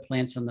the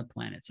plants on the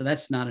planet. So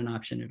that's not an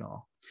option at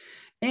all.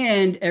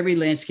 And every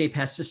landscape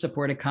has to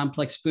support a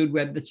complex food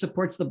web that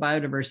supports the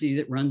biodiversity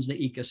that runs the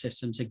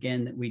ecosystems,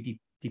 again, that we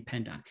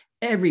depend on.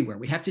 Everywhere.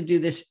 We have to do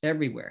this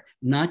everywhere,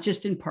 not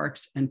just in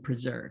parks and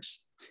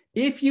preserves.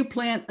 If you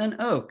plant an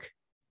oak,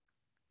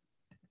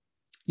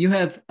 you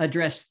have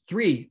addressed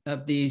 3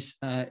 of these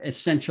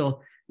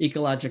essential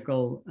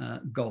ecological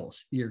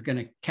goals. You're going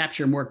to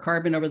capture more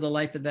carbon over the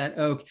life of that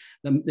oak.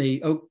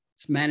 The oaks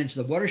manage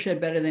the watershed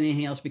better than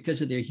anything else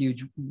because of their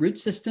huge root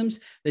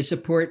systems. They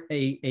support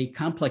a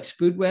complex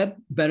food web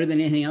better than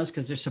anything else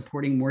because they're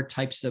supporting more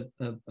types of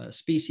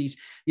species.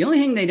 The only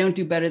thing they don't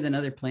do better than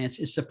other plants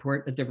is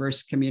support a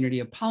diverse community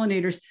of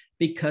pollinators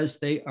because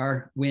they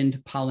are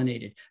wind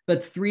pollinated.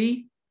 But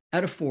 3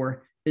 out of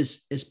 4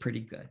 is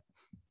pretty good.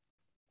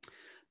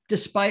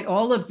 Despite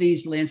all of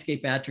these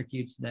landscape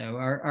attributes, though,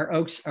 our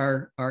oaks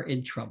are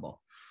in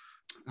trouble.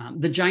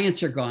 The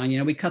giants are gone. You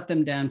know, we cut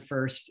them down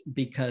first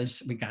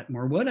because we got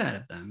more wood out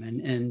of them,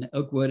 and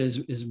oak wood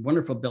is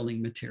wonderful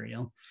building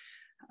material.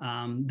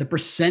 The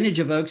percentage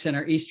of oaks in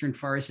our eastern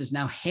forests is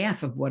now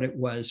half of what it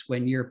was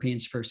when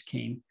Europeans first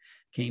came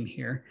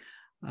here.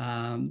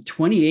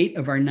 28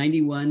 of our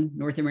 91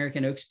 North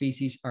American oak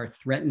species are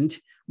threatened.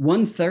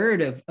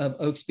 1/3 of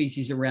oak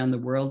species around the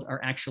world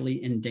are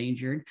actually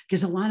endangered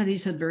because a lot of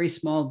these have very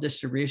small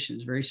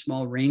distributions, very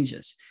small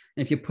ranges.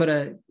 And if you put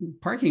a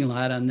parking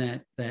lot on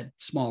that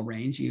small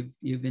range,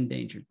 you've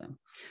endangered them.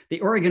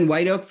 The Oregon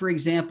white oak, for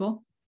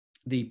example,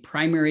 the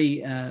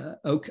primary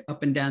oak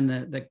up and down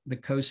the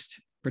coast,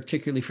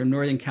 particularly from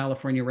Northern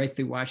California right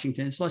through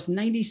Washington, it's lost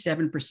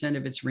 97%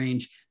 of its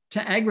range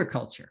to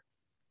agriculture.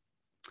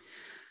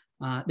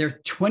 There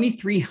are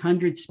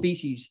 2,300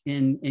 species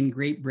in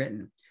Great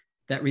Britain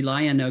that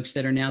rely on oaks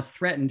that are now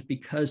threatened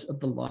because of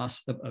the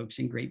loss of oaks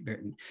in Great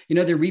Britain. You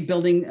know, they're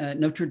rebuilding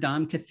Notre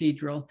Dame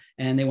Cathedral,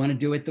 and they want to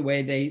do it the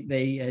way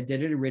they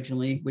did it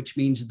originally, which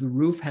means the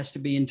roof has to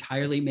be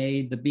entirely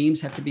made, the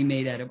beams have to be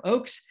made out of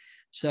oaks.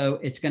 So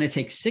it's going to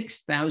take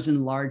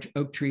 6,000 large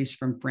oak trees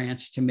from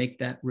France to make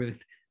that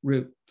roof.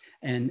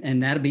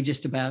 And that'll be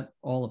just about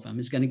all of them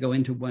is going to go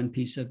into one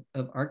piece of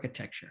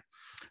architecture.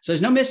 So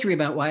there's no mystery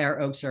about why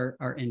our oaks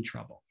are in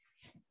trouble.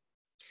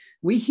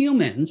 We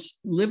humans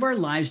live our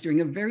lives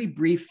during a very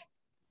brief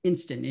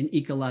instant in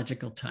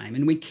ecological time,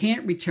 and we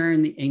can't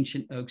return the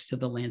ancient oaks to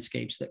the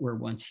landscapes that were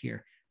once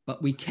here,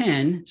 but we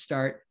can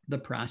start the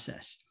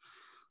process.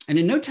 And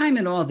in no time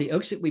at all, the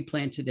oaks that we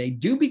plant today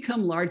do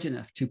become large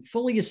enough to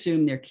fully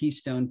assume their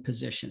keystone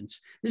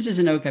positions. This is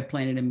an oak I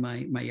planted in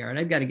my yard.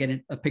 I've got to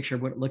get a picture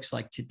of what it looks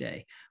like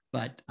today,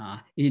 but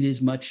it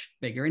is much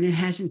bigger, and it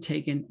hasn't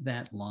taken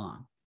that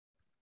long.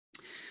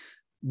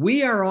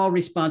 We are all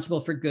responsible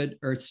for good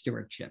earth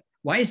stewardship.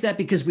 Why is that?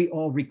 Because we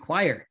all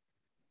require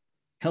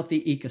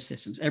healthy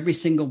ecosystems. Every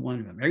single one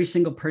of them, every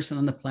single person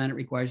on the planet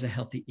requires a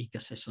healthy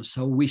ecosystem.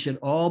 So we should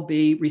all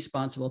be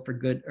responsible for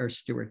good earth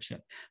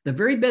stewardship. The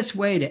very best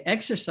way to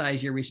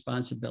exercise your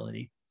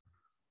responsibility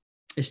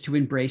is to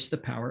embrace the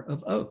power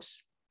of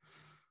oaks.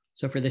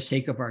 So for the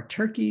sake of our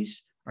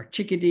turkeys, our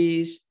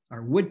chickadees,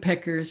 our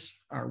woodpeckers,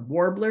 our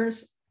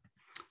warblers,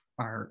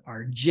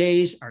 our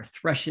jays, our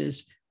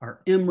thrushes,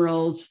 our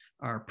emeralds,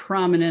 our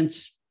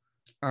prominence,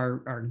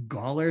 our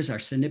gallers, our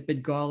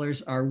cynnipid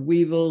gallers, our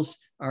weevils,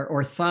 our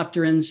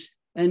orthopterans,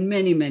 and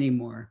many, many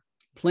more.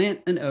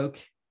 Plant an oak,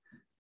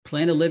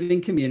 plant a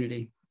living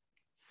community,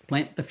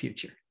 plant the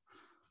future.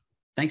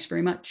 Thanks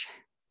very much.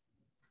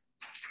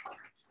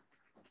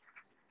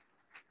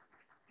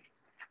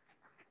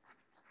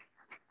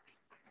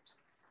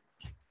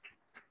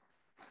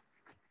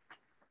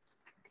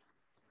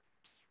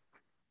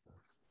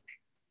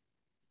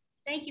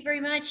 Thank you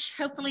very much.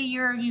 Hopefully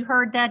you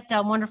heard that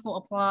wonderful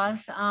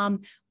applause.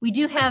 We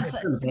do have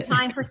some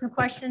time for some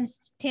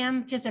questions,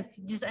 Tim. Just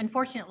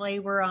unfortunately,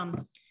 we're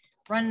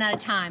running out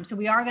of time. So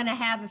we are going to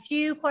have a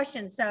few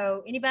questions.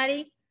 So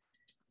anybody?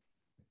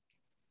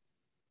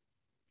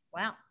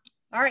 Wow.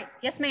 All right.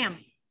 Yes, ma'am.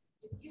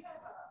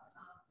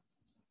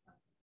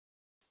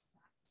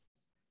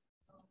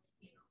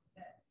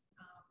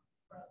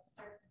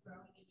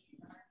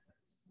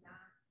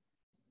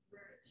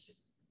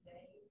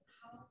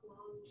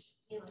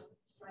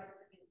 It's right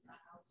up against the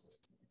house.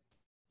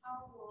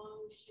 How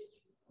long should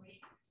you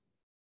wait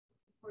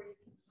before you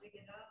can dig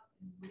it up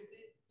and move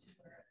it to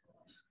where it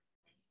belongs?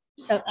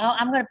 So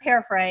I'm going to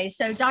paraphrase.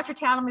 So Dr.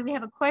 Tallamy, we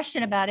have a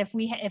question about if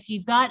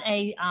you've got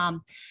a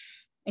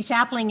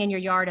sapling in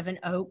your yard of an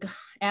oak,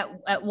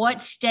 at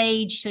what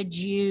stage should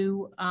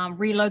you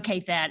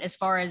relocate that, as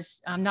far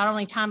as not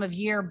only time of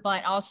year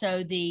but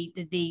also the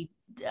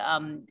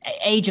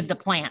age of the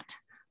plant?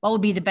 What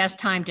would be the best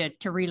time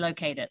to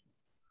relocate it?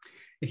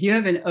 If you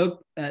have an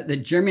oak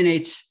that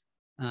germinates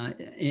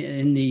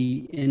in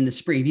the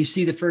spring, if you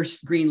see the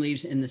first green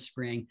leaves in the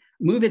spring,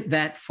 move it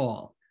that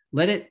fall.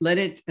 Let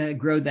it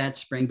grow that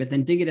spring, but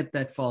then dig it up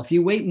that fall. If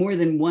you wait more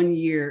than 1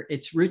 year,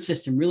 its root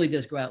system really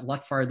does go out a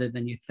lot farther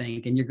than you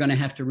think, and you're going to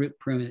have to root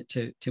prune it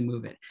to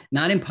move it.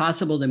 Not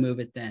impossible to move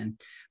it then,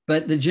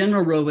 but the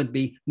general rule would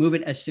be move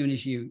it as soon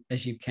as you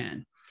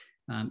can.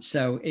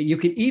 So you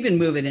could even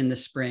move it in the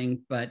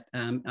spring, but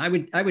I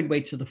would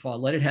wait till the fall.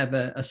 Let it have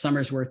a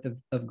summer's worth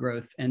of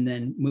growth, and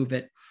then move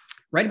it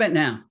right about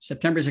now.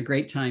 September is a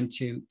great time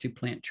to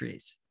plant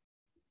trees.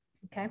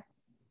 Okay.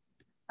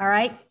 All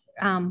right.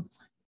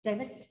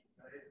 David?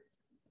 I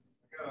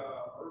got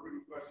an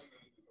urban question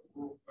and a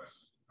rural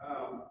question.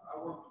 I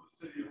work with the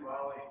city of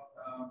Raleigh,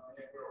 and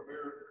we're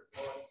aware of your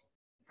part.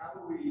 How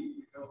do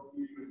we help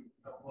you and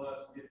help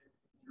us get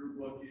your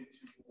look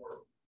into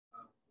more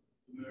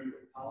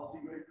familiar with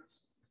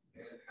policymakers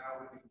and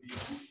how we can be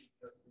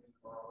that's in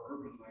our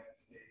urban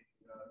landscape,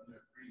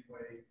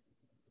 greenway,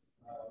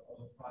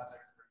 other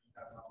projects where you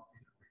have an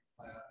opportunity to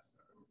plant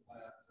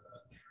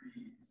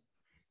trees.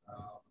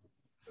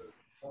 So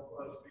help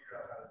us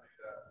figure out how to do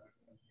that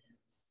with your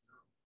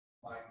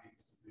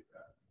findings to do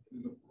that. And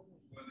the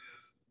one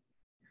is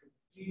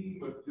competing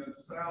with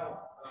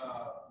south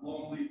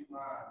longleaf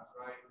pines,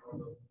 right? Or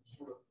the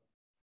sort of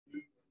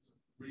movements of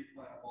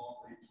replant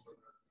longleaves for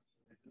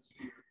the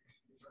disappear.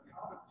 Is there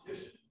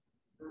competition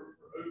for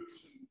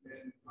oaks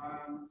and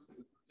pines,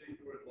 in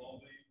particular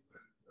longleaf,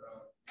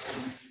 and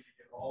make sure you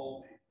get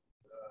all the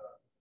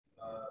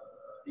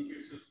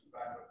ecosystem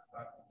back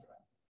on track?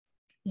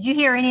 Did you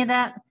hear any of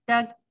that,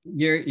 Doug?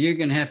 You're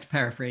going to have to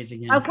paraphrase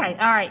again. Okay,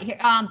 all right.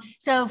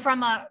 So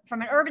from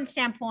an urban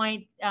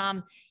standpoint,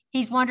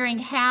 he's wondering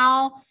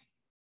how,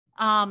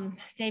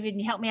 David,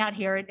 you help me out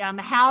here,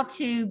 how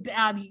to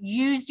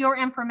use your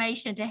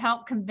information to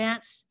help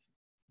convince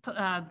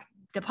the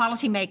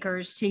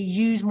policymakers to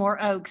use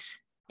more oaks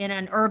in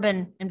an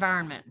urban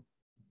environment.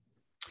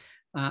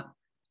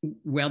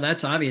 Well,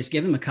 that's obvious.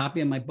 Give them a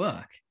copy of my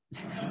book,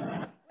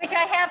 which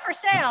I have for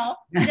sale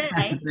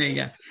today. There you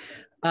go.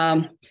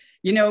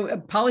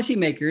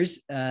 Policymakers,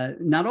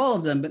 not all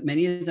of them, but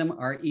many of them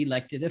are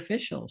elected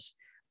officials.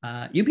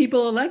 You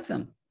people elect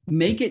them.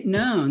 Make it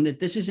known that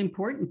this is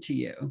important to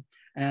you.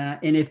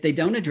 And if they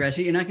don't address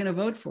it, you're not going to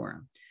vote for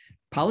them.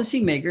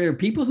 Policymakers, or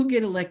people who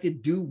get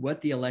elected, do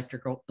what the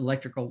electorate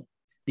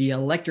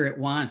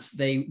wants.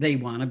 They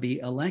want to be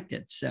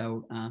elected.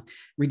 So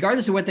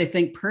regardless of what they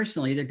think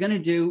personally, they're going to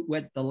do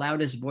what the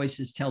loudest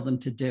voices tell them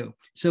to do.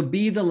 So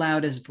be the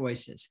loudest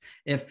voices.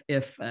 If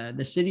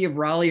the city of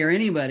Raleigh or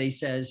anybody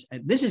says,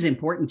 this is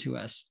important to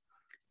us,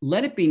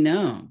 let it be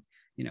known.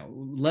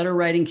 Letter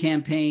writing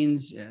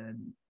campaigns,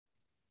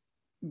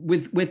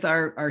 with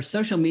our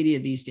social media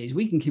these days,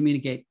 we can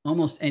communicate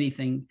almost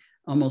anything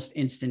almost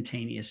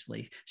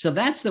instantaneously. So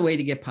that's the way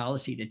to get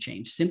policy to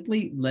change.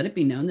 Simply let it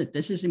be known that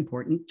this is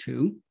important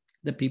to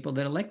the people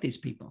that elect these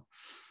people.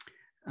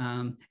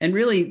 And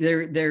really,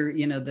 they're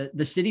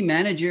the city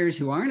managers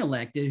who aren't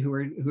elected, who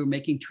are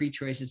making tree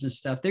choices and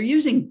stuff. They're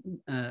using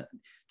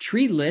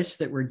tree lists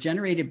that were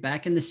generated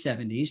back in the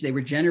 70s. They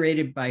were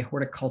generated by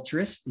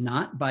horticulturists,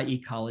 not by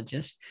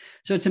ecologists.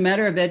 So it's a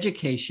matter of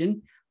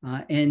education.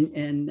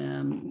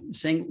 And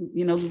saying,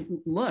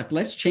 look,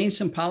 let's change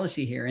some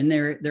policy here. And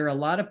there are a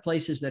lot of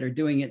places that are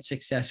doing it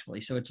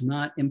successfully. So it's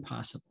not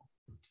impossible.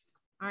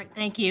 All right,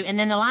 thank you. And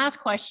then the last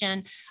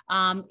question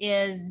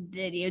is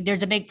that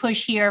there's a big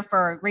push here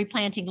for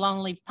replanting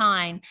longleaf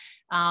pine.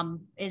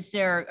 Is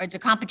there a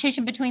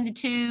competition between the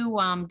two?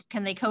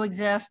 Can they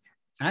coexist?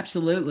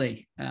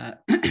 Absolutely.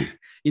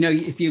 You know,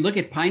 if you look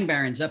at pine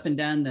barrens up and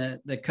down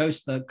the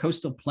coast, the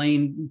coastal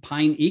plain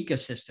pine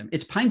ecosystem,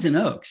 it's pines and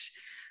oaks.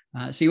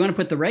 So you want to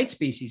put the right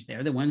species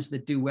there, the ones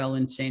that do well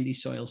in sandy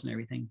soils and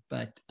everything,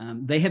 but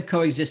they have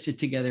coexisted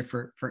together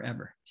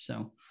forever.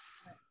 So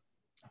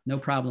no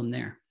problem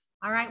there.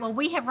 All right, well,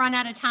 we have run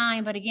out of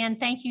time, but again,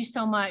 thank you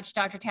so much,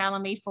 Dr.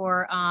 Tallamy,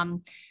 for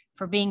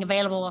being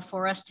available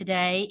for us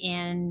today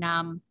and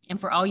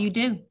for all you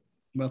do.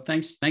 Well,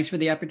 thanks for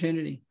the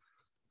opportunity.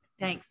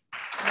 Thanks.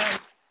 All right.